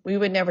happen? We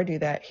would never do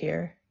that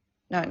here.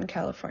 Not in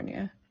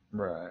California.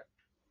 Right.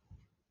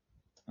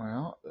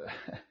 Well,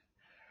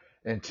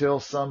 until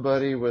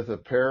somebody with a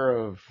pair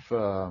of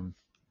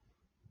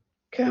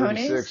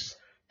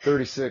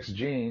 36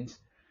 genes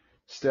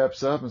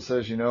steps up and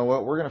says, you know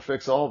what, we're going to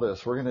fix all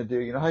this. We're going to do,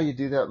 you know how you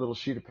do that little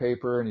sheet of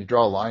paper and you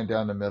draw a line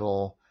down the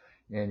middle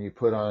and you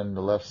put on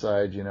the left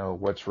side, you know,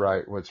 what's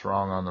right, what's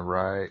wrong on the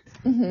right.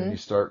 Mm-hmm. And you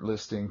start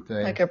listing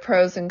things. Like a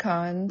pros and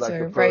cons, like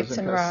or rights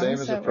and wrongs. Same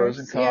as the pros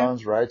and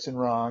cons, rights and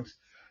wrongs.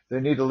 They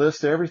need to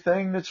list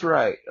everything that's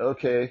right.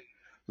 Okay.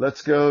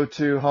 Let's go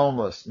to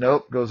homeless.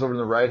 Nope, goes over to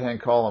the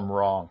right-hand column,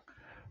 wrong.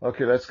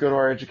 Okay, let's go to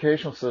our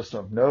educational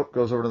system. Nope,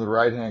 goes over to the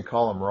right-hand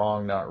column,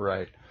 wrong, not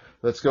right.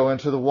 Let's go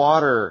into the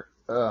water,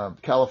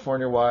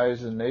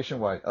 California-wise and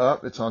nationwide.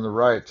 Up, it's on the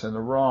right, it's in the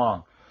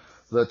wrong.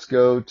 Let's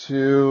go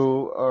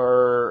to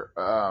our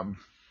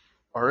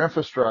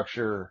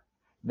infrastructure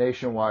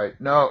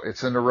nationwide. No,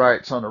 it's in the right,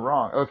 it's on the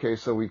wrong. Okay,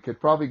 so we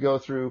could probably go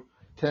through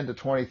 10 to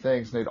 20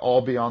 things and they'd all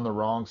be on the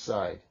wrong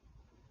side.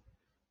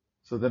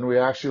 So then we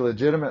actually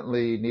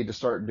legitimately need to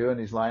start doing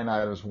these line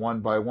items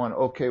one by one.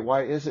 Okay,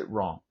 why is it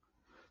wrong?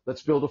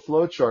 Let's build a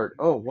flow chart.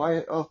 Oh,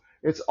 why? Oh,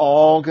 it's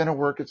all going to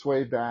work its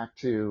way back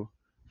to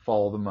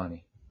follow the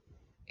money.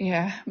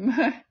 Yeah.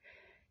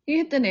 You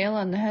hit the nail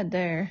on the head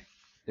there.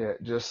 Yeah,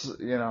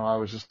 just, I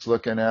was just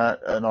looking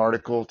at an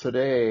article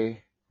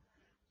today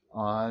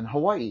on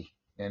Hawaii.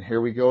 And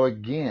here we go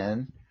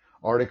again,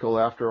 article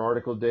after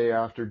article, day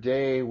after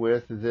day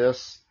with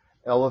this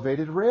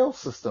elevated rail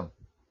system.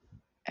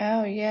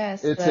 Oh,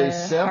 yes. It's a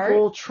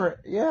simple,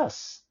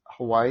 yes,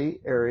 Hawaii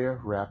area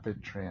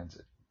rapid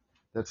transit.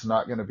 That's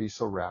not going to be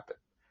so rapid.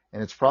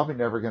 And it's probably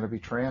never going to be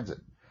transit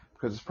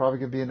because it's probably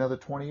going to be another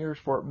 20 years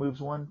before it moves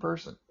one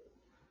person.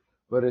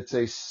 But it's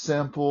a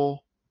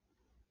simple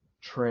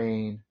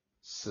train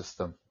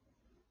system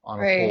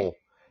on a pole.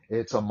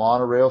 It's a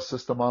monorail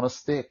system on a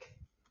stick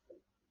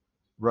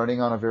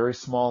running on a very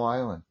small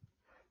island.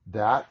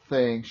 That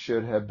thing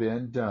should have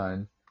been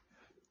done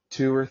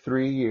 2 or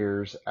 3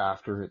 years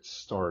after it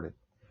started.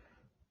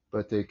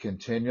 But they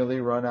continually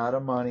run out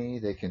of money.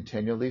 They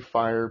continually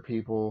fire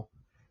people.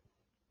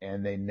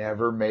 And they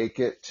never make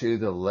it to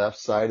the left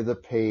side of the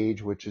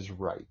page, which is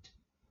right.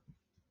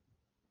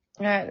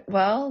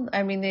 Well,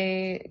 I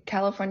mean,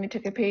 California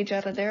took a page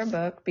out of their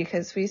book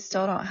because we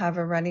still don't have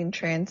a running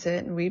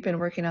transit. And we've been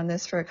working on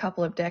this for a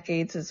couple of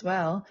decades as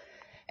well.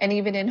 And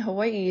even in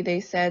Hawaii,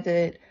 they said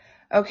that,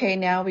 okay,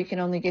 now we can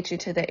only get you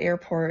to the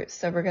airport.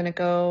 So we're going to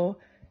go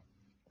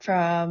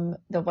from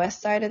the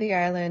west side of the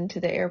island to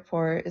the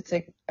airport. It's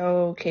like,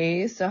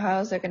 okay, so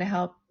how is that going to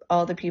help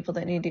all the people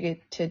that need to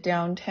get to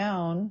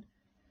downtown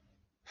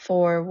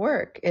for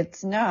work?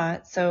 It's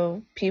not.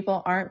 So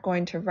people aren't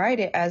going to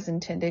ride it as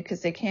intended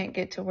because they can't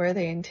get to where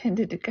they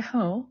intended to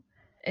go.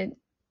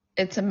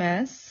 It's a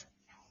mess.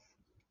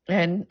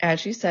 And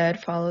as you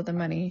said, follow the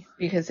money,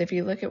 because if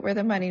you look at where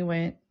the money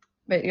went,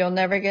 but you'll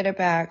never get it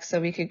back.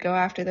 So we could go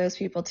after those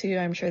people too.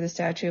 I'm sure the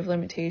statute of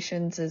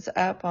limitations is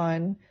up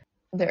on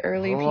the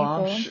early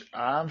people.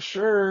 I'm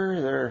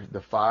sure the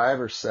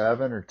 5 or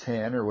 7 or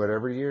 10 or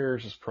whatever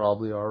years is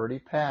probably already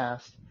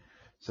passed.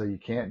 So you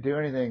can't do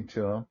anything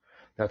to them.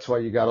 That's why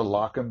you got to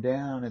lock them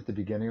down at the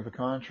beginning of a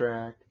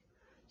contract.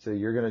 So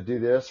you're going to do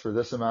this for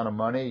this amount of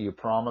money. You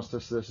promised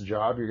us this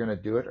job. You're going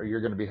to do it or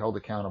you're going to be held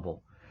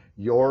accountable.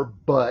 Your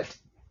butt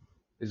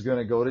is going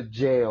to go to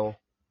jail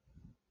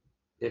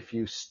if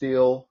you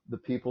steal the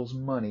people's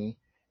money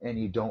and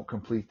you don't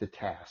complete the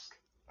task.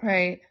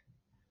 Right.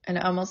 And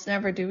almost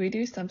never do we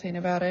do something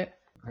about it.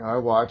 I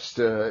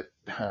watching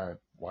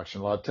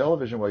a lot of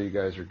television while you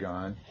guys are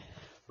gone,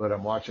 but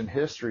I'm watching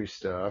history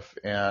stuff,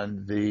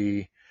 and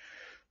the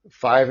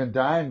five and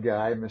dime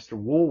guy, Mr.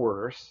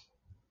 Woolworths,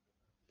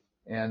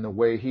 and the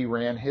way he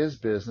ran his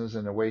business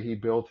and the way he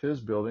built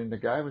his building, the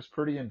guy was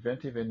pretty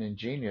inventive and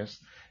ingenious.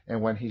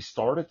 And when he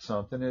started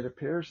something, it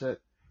appears that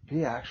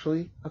he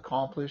actually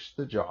accomplished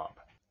the job.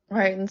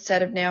 Right.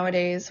 Instead of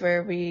nowadays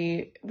where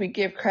we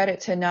give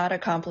credit to not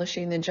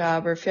accomplishing the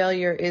job, or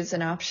failure is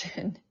an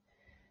option.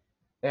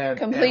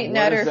 Complete and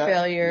utter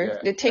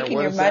failure. Yeah.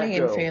 Taking your money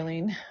and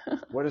failing.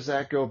 What does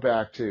that go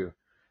back to?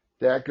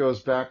 That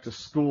goes back to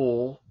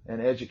school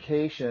and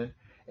education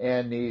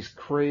and these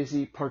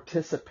crazy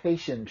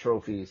participation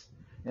trophies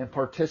and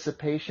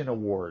participation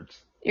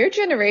awards. Your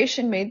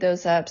generation made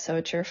those up, so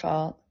it's your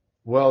fault.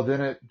 Well,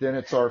 then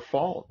it's our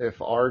fault if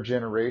our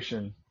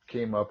generation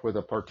came up with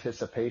a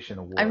participation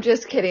award. I'm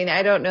just kidding.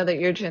 I don't know that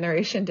your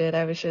generation did.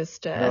 I was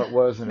just no, it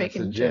wasn't. It's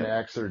a Gen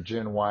X or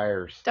Gen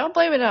Yers. Don't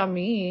blame it on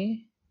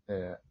me.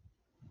 Yeah.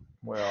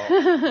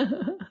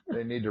 Well,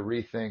 they need to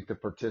rethink the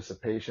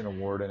participation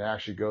award and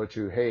actually go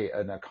to, hey,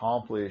 an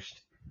accomplished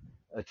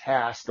a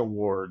task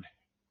award.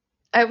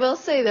 I will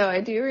say, though,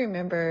 I do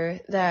remember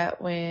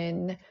that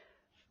when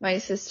my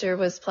sister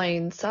was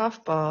playing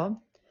softball,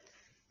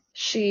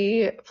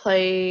 she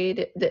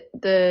played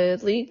the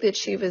league that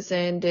she was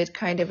in did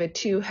kind of a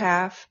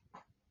 2-half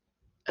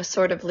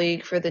sort of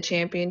league for the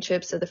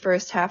championship. So the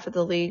first half of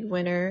the league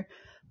winner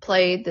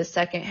played the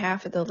second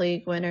half of the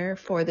league winner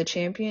for the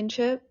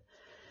championship.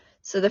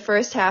 So the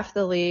first half of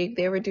the league,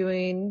 they were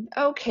doing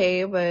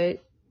okay,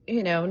 but,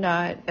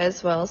 not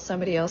as well as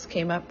somebody else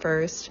came up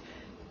first.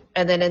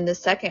 And then in the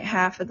second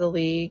half of the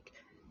league,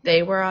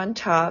 they were on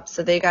top.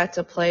 So they got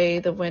to play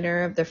the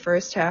winner of the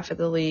first half of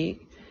the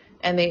league.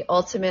 And they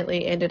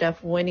ultimately ended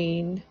up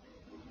winning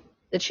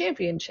the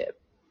championship.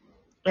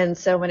 And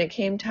so when it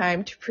came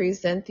time to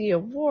present the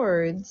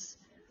awards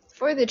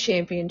for the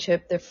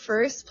championship, the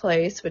first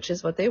place, which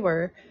is what they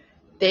were,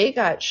 they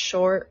got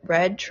short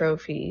red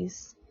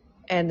trophies.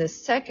 And the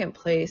second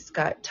place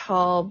got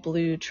tall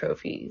blue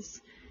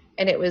trophies.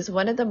 and it was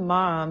one of the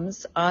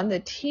moms on the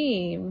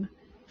team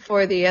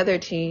for the other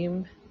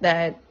team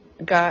that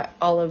got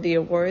all of the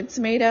awards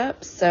made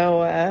up.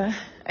 So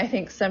I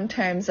think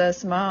sometimes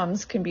us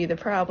moms can be the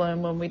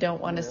problem when we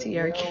don't want to see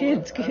our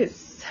kids get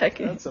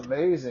second. That's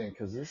amazing,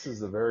 because this is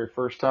the very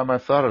first time I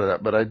thought of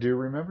that, but I do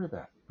remember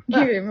that. You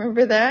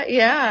remember that?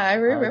 Yeah, I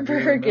remember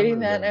her getting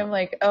remember that, that. and I'm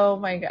like, oh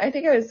my God. I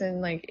think I was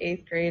in like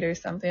 8th grade or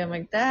something. I'm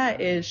like, that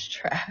is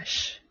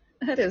trash.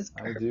 That is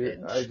garbage.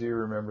 I do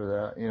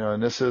remember that.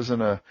 And this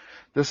isn't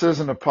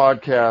a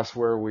podcast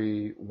where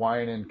we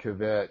whine and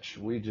kvetch.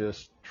 We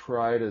just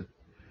try to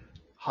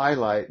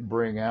highlight and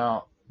bring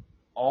out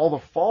all the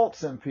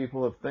faults in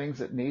people of things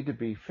that need to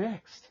be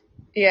fixed.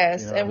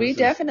 Yes, and we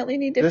definitely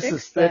need to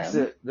fix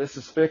them. This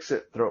is Fix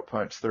It Throat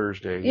Punch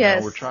Thursday.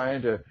 Yes. We're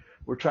trying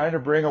to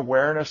bring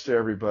awareness to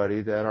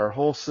everybody that our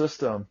whole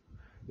system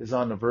is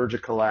on the verge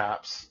of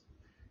collapse.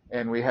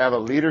 And we have a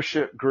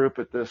leadership group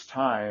at this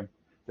time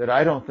that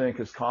I don't think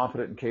is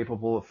competent and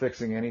capable of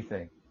fixing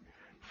anything.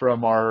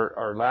 From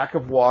our lack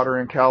of water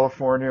in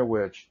California,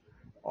 which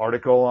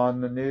article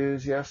on the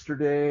news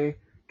yesterday,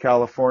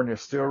 California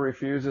still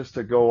refuses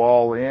to go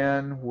all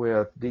in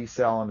with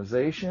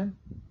desalination.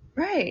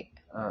 Right.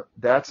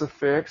 That's a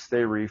fix.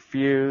 They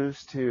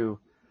refuse to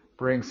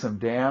bring some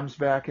dams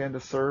back into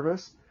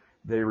service.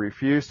 They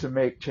refuse to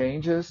make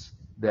changes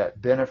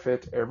that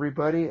benefit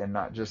everybody and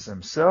not just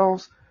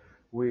themselves.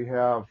 We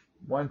have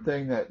one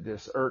thing that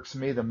just irks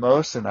me the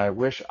most, and I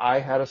wish I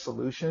had a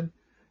solution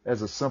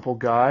as a simple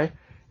guy,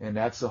 and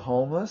that's the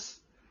homeless.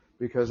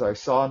 Because I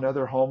saw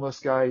another homeless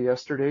guy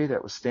yesterday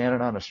that was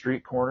standing on a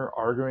street corner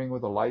arguing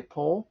with a light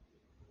pole.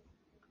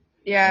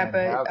 Yeah,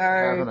 but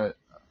having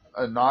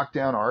a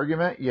knockdown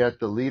argument, yet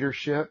the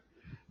leadership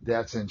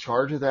that's in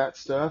charge of that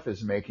stuff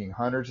is making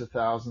hundreds of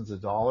thousands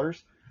of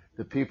dollars.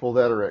 The people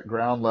that are at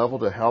ground level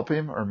to help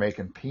him are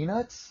making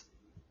peanuts.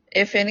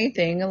 If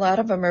anything, a lot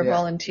of them are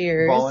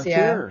volunteers.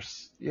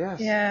 Volunteers, yes.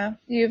 Yeah,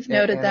 you've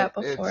noted that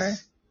before.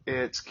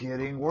 It's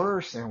getting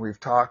worse, and we've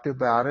talked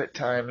about it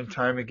time and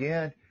time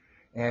again.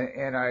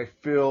 And I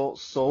feel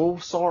so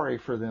sorry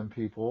for them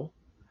people.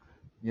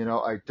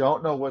 I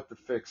don't know what the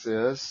fix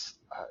is.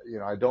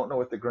 I don't know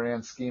what the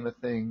grand scheme of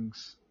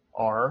things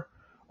are.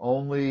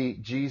 Only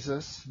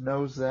Jesus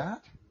knows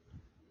that.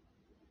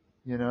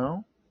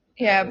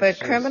 Yeah, but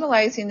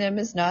criminalizing them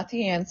is not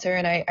the answer,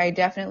 and I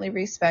definitely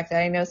respect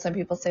that. I know some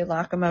people say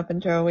lock them up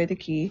and throw away the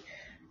key.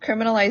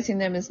 Criminalizing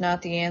them is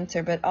not the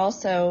answer, but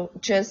also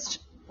just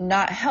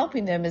not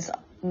helping them is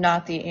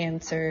not the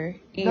answer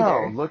either.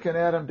 No, looking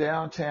at them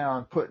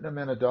downtown, putting them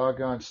in a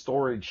doggone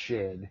storage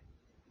shed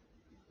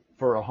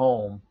for a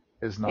home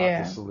is not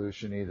the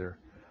solution either.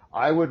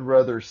 I would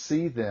rather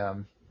see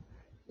them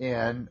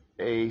in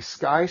a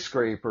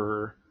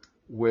skyscraper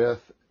with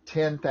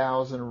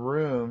 10,000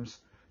 rooms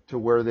to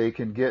where they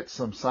can get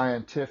some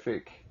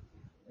scientific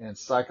and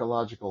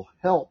psychological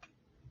help.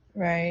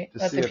 Right.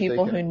 Let the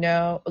people who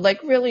know,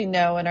 really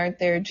know and aren't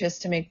there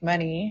just to make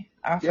money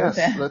offer them.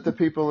 Yes, let the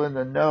people in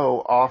the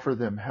know offer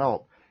them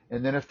help.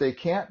 And then if they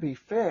can't be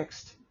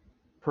fixed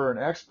per an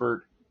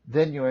expert,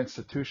 then you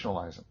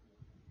institutionalize them.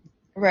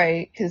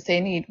 Right, because they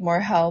need more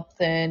help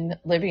than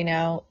living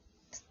out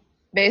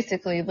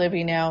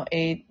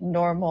a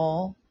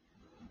normal,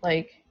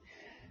 I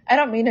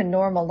don't mean a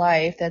normal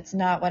life. That's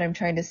not what I'm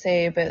trying to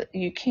say, but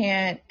you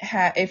can't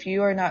if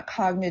you are not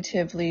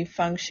cognitively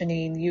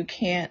functioning, you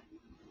can't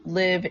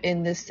live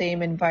in the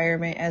same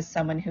environment as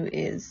someone who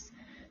is.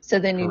 So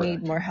then you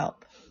need more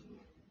help.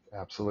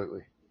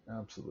 Absolutely.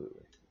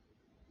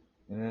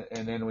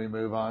 And then we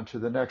move on to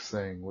the next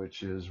thing,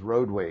 which is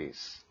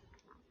roadways.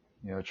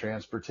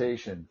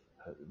 Transportation.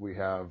 We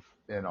have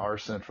in our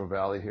Central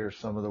Valley here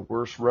some of the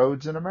worst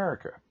roads in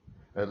America,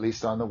 at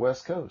least on the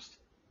West Coast.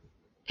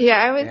 Yeah,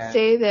 I would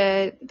say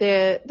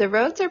that the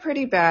roads are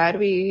pretty bad.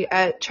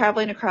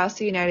 Traveling across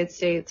the United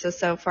States,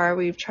 so far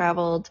we've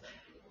traveled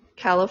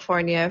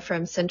California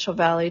from Central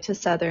Valley to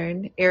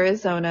Southern,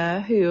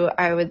 Arizona, who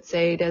I would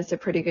say does a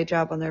pretty good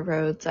job on their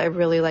roads. I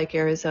really like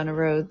Arizona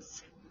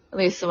roads. At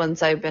least the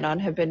ones I've been on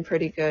have been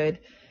pretty good.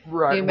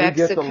 Right. New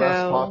Mexico. We get the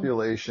less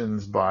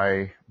populations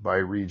by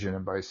region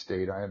and by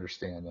state. I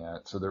understand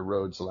that. So their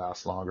roads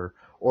last longer.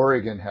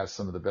 Oregon has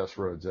some of the best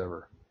roads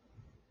ever.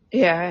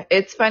 Yeah,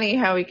 it's funny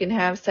how we can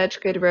have such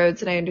good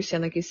roads, and I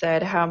understand, like you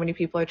said, how many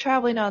people are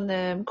traveling on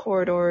them,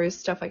 corridors,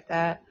 stuff like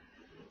that.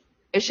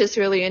 It's just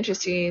really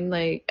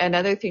interesting.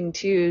 Another thing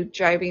too,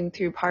 driving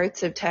through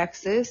parts of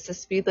Texas, the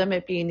speed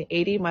limit being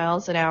 80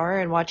 miles an hour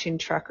and watching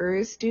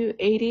truckers do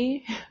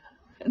 80,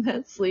 and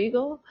that's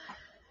legal.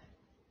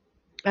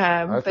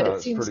 I thought it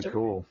was pretty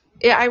cool.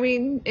 Yeah, I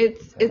mean,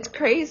 it's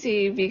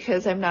crazy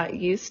because I'm not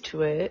used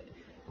to it.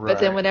 But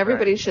then when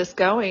everybody's just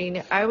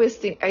going,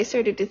 I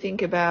started to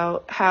think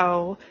about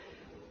how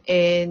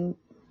in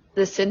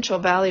the Central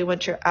Valley,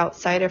 once you're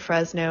outside of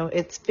Fresno,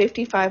 it's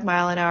 55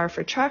 mile an hour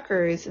for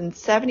truckers and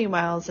 70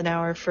 miles an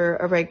hour for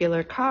a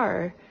regular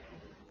car.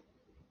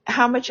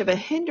 How much of a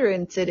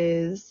hindrance it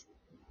is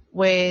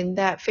when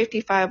that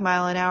 55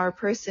 mile an hour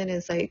person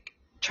is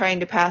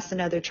trying to pass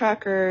another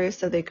trucker,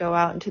 so they go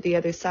out into the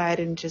other side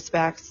and just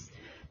backs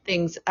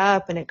things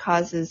up, and it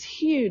causes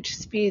huge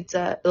speeds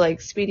up, like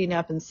speeding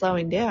up and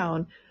slowing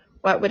down.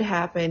 What would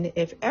happen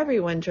if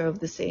everyone drove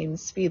the same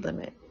speed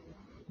limit?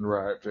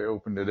 Right. They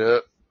opened it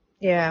up.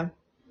 Yeah.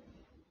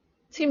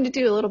 Seemed to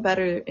do a little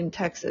better in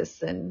Texas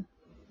than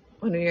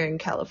when we were in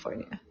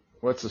California.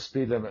 What's the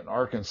speed limit in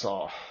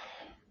Arkansas?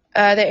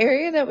 The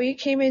area that we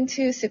came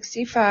into,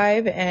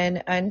 65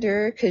 and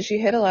under, because you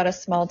hit a lot of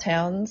small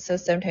towns, so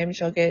sometimes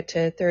you'll get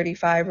to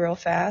 35 real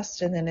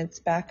fast, and then it's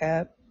back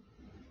up.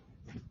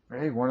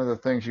 Hey, one of the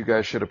things you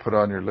guys should have put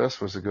on your list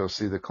was to go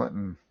see the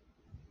Clinton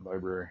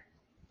Library.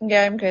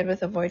 Yeah, I'm good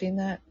with avoiding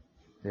that.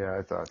 Yeah,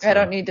 I thought so. I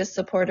don't need to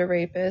support a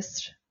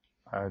rapist.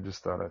 I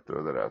just thought I'd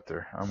throw that out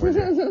there. I'm with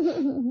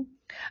you.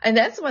 And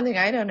that's one thing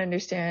I don't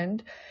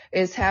understand,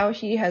 is how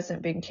he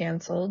hasn't been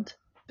canceled,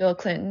 Bill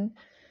Clinton.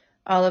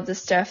 All of the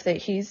stuff that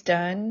he's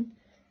done,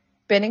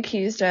 been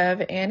accused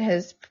of, and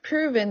has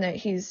proven that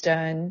he's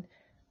done.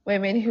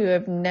 Women who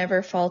have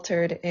never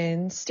faltered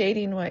in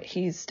stating what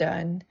he's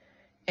done.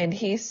 And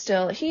he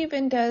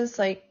even does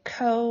like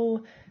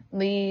co-leads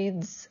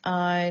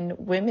on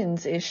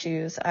women's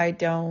issues. I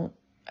don't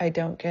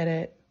get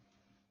it.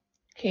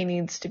 He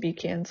needs to be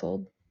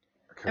canceled.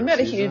 I'm not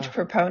a huge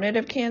proponent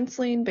of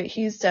canceling, but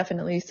he's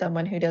definitely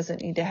someone who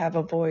doesn't need to have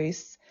a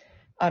voice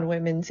on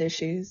women's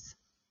issues.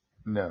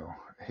 No,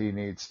 he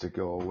needs to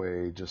go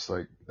away, just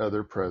like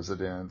other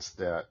presidents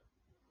that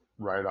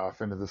ride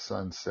off into the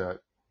sunset.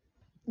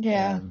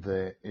 Yeah.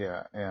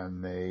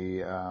 And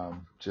they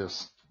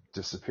just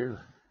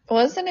disappear.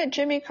 Wasn't it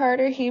Jimmy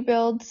Carter? He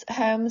builds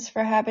homes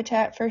for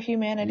Habitat for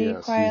Humanity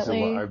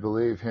quietly. I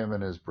believe him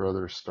and his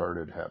brother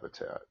started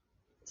Habitat.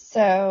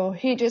 So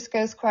he just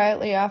goes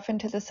quietly off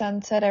into the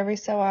sunset every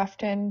so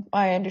often.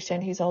 I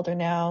understand he's older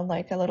now.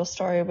 Like a little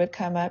story would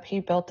come up.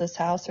 He built this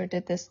house or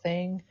did this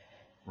thing.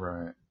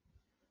 Right.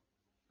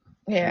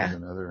 Yeah.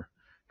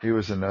 He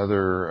was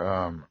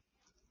another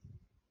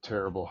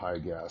terrible high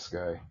gas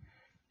guy.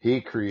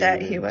 He created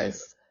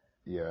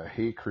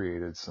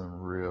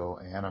some real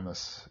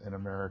animus in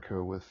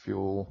America with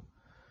fuel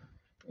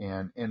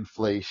and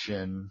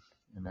inflation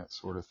and that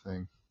sort of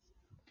thing.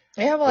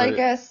 Yeah, well, I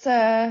guess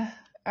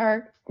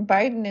our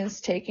Biden is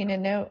taking a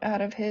note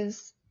out of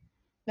his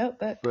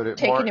notebook. But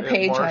it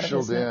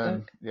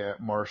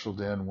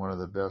marshaled in one of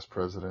the best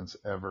presidents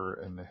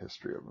ever in the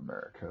history of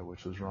America,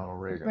 which was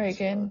Ronald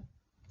Reagan.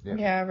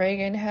 Yeah,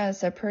 Reagan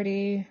has a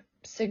pretty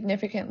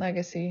significant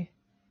legacy.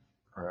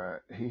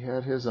 Right. He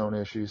had his own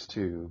issues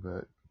too,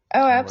 but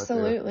oh,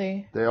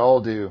 absolutely. They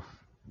all do.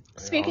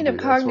 Speaking of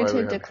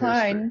cognitive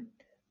decline,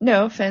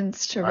 no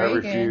offense to Reagan. I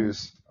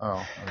refuse.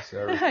 Oh,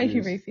 I refuse.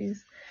 You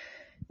refuse.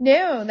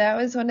 No, that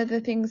was one of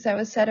the things that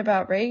was said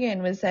about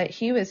Reagan, was that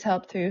he was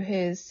helped through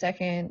his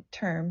second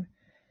term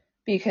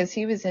because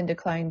he was in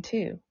decline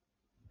too.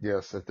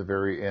 Yes, at the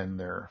very end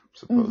there,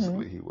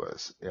 supposedly he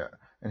was. Yeah.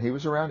 And he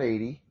was around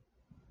 80.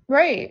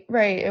 Right.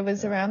 It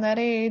was around that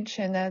age,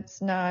 and that's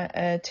not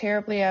a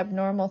terribly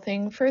abnormal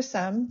thing for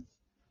some.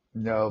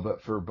 No,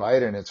 but for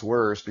Biden, it's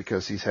worse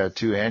because he's had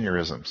 2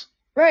 aneurysms.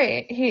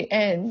 Right.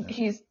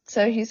 He's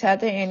had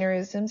the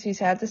aneurysms, he's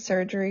had the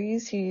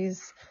surgeries,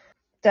 he's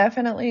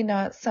definitely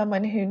not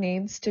someone who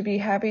needs to be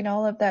having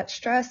all of that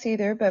stress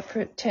either, but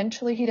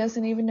potentially he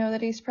doesn't even know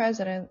that he's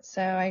president.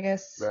 So I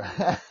guess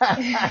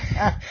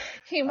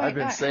he might. I've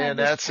been saying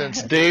that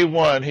since day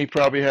one. He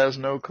probably has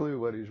no clue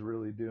what he's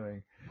really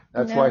doing.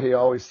 That's why he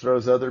always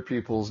throws other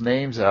people's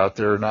names out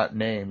there, not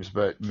names,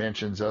 but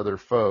mentions other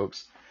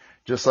folks,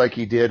 just like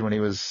he did when he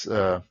was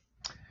at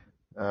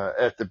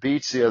the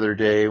beach the other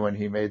day when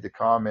he made the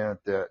comment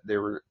that they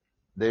were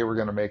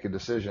going to make a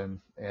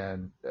decision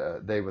and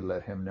they would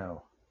let him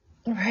know.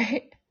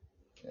 Right.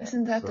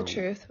 Isn't that the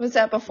truth? Was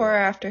that before or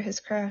after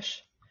his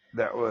crash?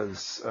 That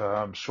was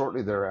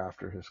shortly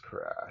thereafter his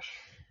crash.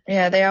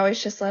 Yeah, they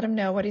always just let him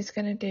know what he's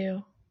going to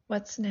do.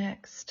 What's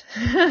next?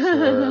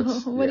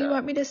 What do you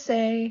want me to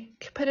say?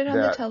 Put it on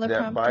the teleprompter.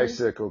 That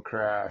bicycle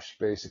crash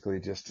basically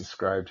just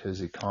described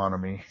his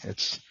economy.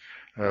 It's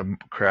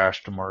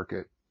crashed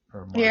market.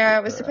 Yeah,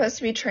 it was supposed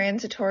to be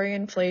transitory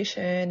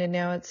inflation, and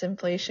now it's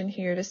inflation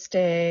here to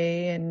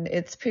stay, and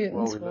it's Putin's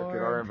war. Well, we look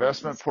at our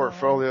investment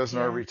portfolios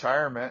and our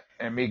retirement,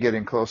 and me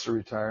getting close to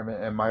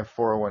retirement, and my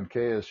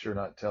 401k is sure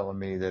not telling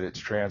me that it's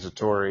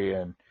transitory,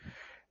 and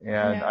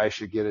I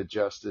should get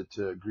adjusted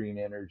to green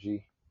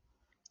energy.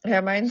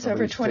 Yeah, mine's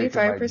over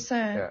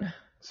 25%.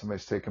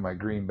 Somebody's taking my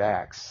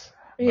greenbacks.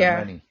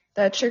 Money.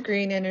 That's your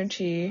green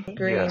energy.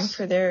 Green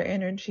for their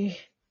energy.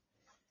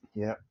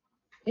 Yeah.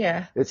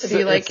 Yeah. So do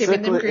you like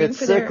giving them green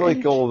for their energy? It's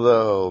cyclical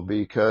though,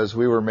 because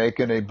we were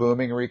making a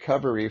booming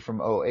recovery from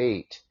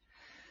 2008.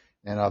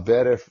 And I'll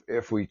bet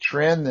if we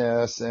trend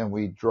this and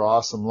we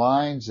draw some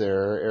lines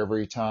there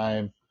every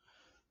time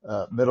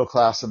middle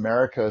class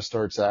America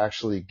starts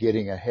actually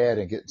getting ahead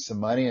and getting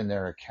some money in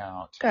their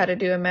account. Got to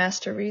do a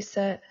master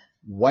reset.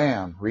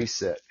 Wham,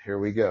 reset. Here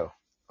we go.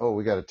 Oh,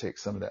 we got to take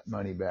some of that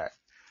money back.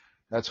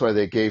 That's why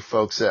they gave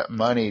folks that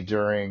money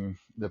during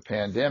the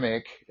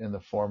pandemic in the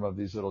form of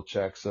these little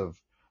checks of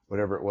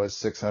whatever it was,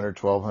 600,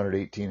 1200,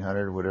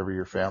 1800, whatever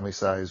your family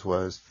size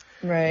was.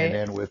 And Right.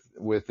 then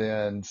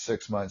within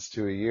 6 months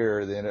to a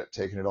year, they end up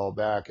taking it all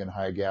back in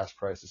high gas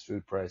prices,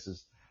 food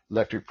prices,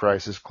 electric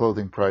prices,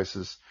 clothing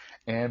prices,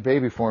 and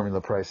baby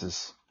formula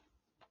prices.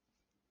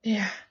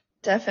 Yeah,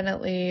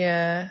 definitely.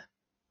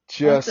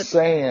 Just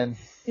saying.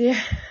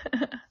 Yeah.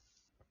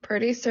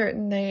 Pretty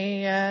certain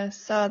they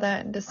saw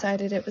that and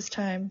decided it was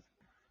time.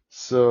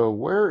 So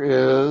where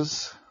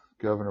is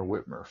Governor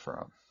Whitmer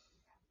from?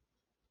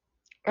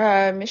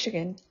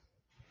 Michigan.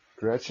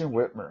 Gretchen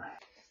Whitmer.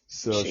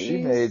 So she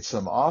made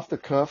some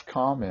off-the-cuff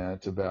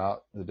comment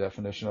about the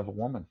definition of a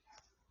woman.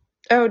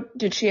 Oh,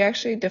 did she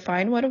actually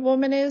define what a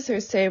woman is, or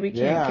say we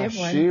can't give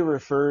one? She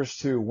refers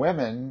to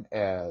women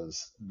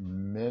as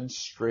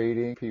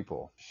menstruating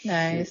people.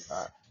 Nice.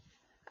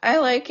 I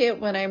like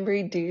it when I'm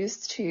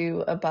reduced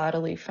to a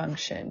bodily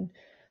function.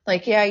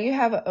 Like, yeah, you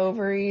have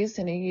ovaries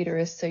and a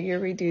uterus, so you're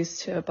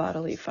reduced to a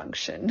bodily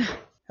function.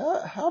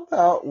 How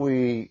about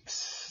we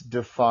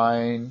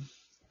define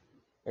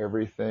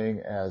everything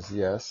as,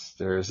 yes,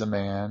 there is a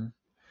man,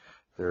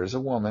 there is a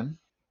woman,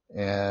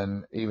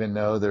 and even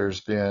though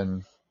there's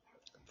been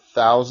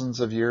thousands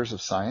of years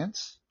of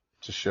science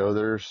to show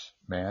there's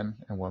man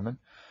and woman,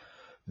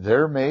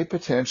 there may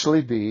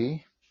potentially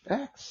be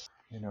X,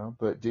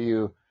 but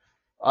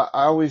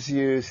I always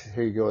use,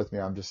 here you go with me,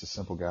 I'm just a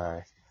simple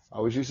guy. I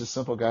always use a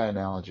simple guy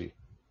analogy.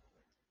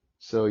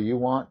 So you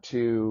want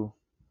to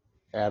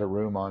add a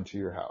room onto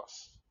your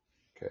house.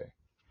 Okay.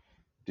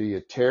 Do you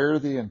tear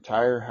the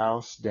entire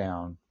house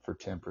down for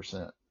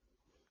 10%?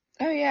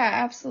 Oh, yeah,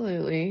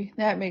 absolutely.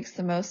 That makes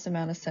the most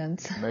amount of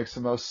sense. Makes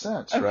the most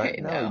sense, right?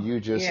 Okay, No, you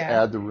just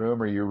add the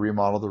room or you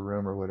remodel the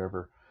room or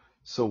whatever.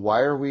 So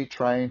why are we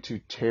trying to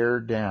tear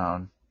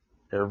down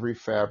every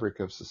fabric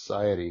of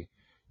society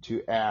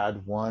to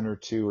add 1 or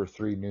 2 or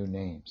 3 new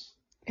names?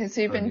 Because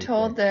we've been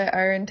told that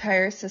our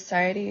entire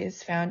society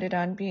is founded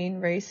on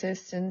being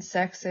racist and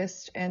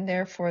sexist, and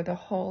therefore the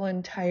whole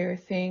entire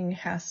thing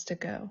has to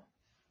go.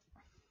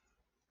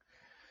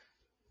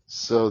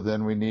 So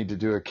then we need to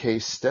do a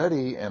case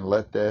study and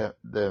let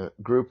the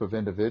group of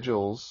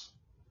individuals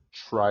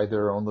try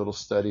their own little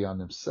study on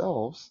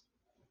themselves,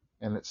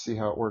 and let's see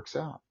how it works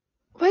out.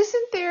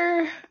 Wasn't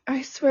there,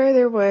 I swear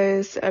there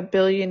was a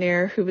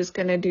billionaire who was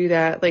going to do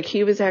that. Like,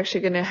 he was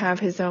actually going to have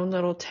his own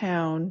little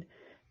town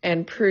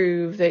and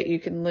prove that you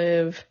can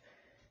live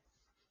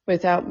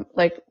without,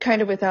 like,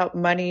 kind of without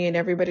money, and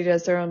everybody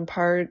does their own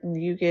part,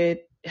 and you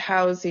get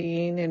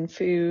housing and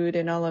food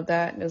and all of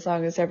that. And as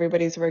long as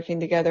everybody's working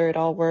together, it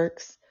all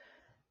works.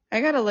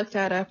 I got to look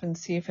that up and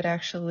see if it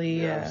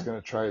actually... Yeah, he's going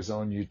to try his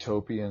own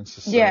utopian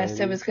society. Yes,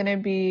 it was going to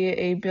be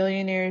a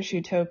billionaire's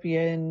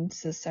utopian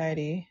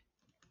society.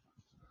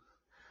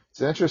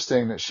 It's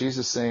interesting that she's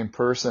the same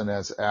person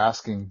as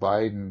asking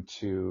Biden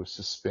to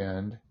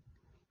suspend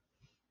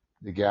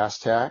the gas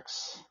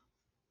tax,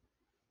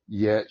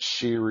 yet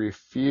she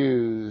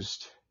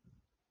refused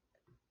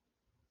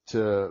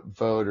to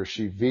vote, or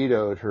she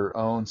vetoed her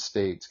own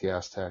state's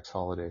gas tax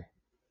holiday.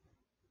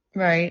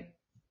 Right.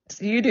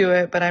 So you do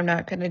it, but I'm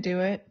not going to do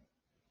it.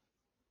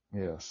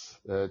 Yes,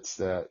 that's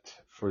that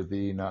for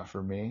thee, not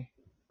for me.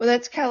 Well,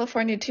 that's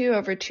California too.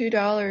 Over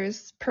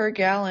 $2 per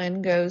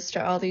gallon goes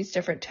to all these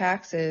different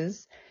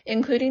taxes,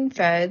 including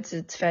feds.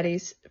 It's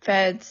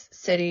feds,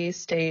 city,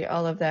 state,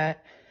 all of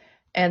that.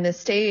 And the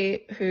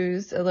state,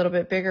 who's a little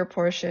bit bigger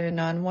portion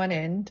on one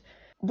end,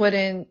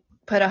 wouldn't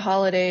put a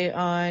holiday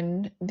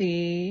on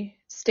the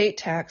state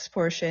tax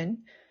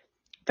portion.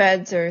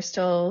 Feds are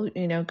still,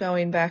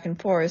 going back and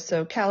forth.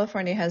 So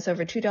California has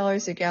over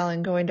 $2 a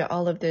gallon going to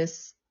all of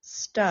this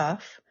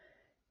stuff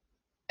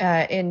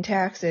in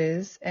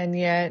taxes, and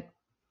yet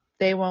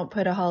they won't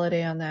put a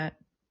holiday on that.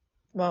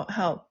 Won't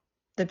help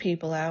the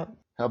people out.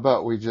 How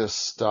about we just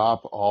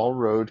stop all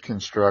road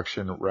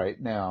construction right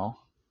now,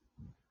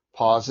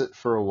 pause it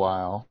for a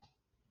while,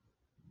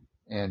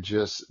 and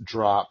just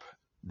drop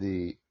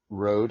the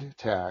road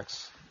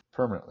tax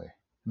permanently.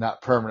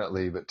 Not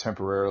permanently, but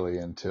temporarily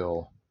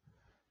until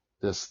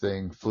this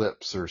thing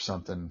flips or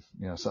something,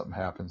 something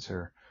happens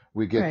here.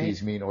 We get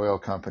these mean oil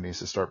companies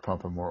to start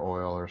pumping more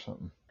oil or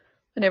something.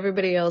 And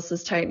everybody else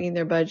is tightening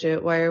their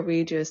budget. Why are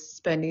we just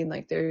spending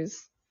like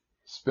there's...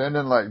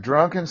 Spending like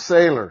drunken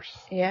sailors.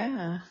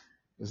 Yeah.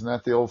 Isn't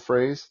that the old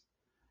phrase?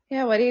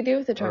 Yeah, what do you do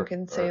with a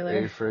drunken sailor?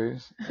 A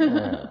phrase?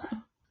 Yeah.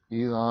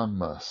 Elon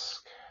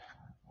Musk.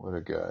 What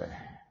a guy.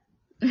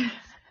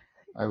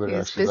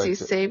 He's busy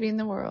saving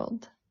the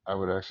world. I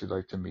would actually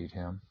like to meet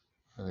him.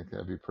 I think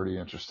that'd be pretty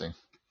interesting.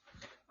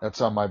 That's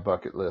on my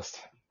bucket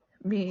list.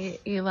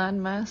 Meet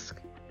Elon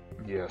Musk?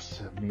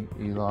 Yes, meet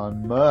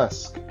Elon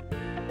Musk.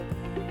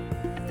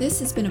 This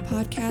has been a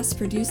podcast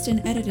produced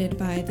and edited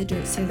by the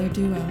Dirt Sailor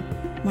Duo.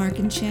 Mark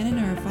and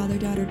Shannon are a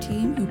father-daughter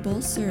team who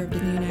both served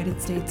in the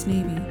United States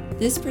Navy.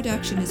 This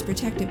production is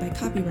protected by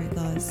copyright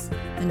laws.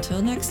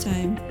 Until next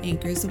time,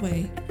 anchors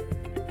away.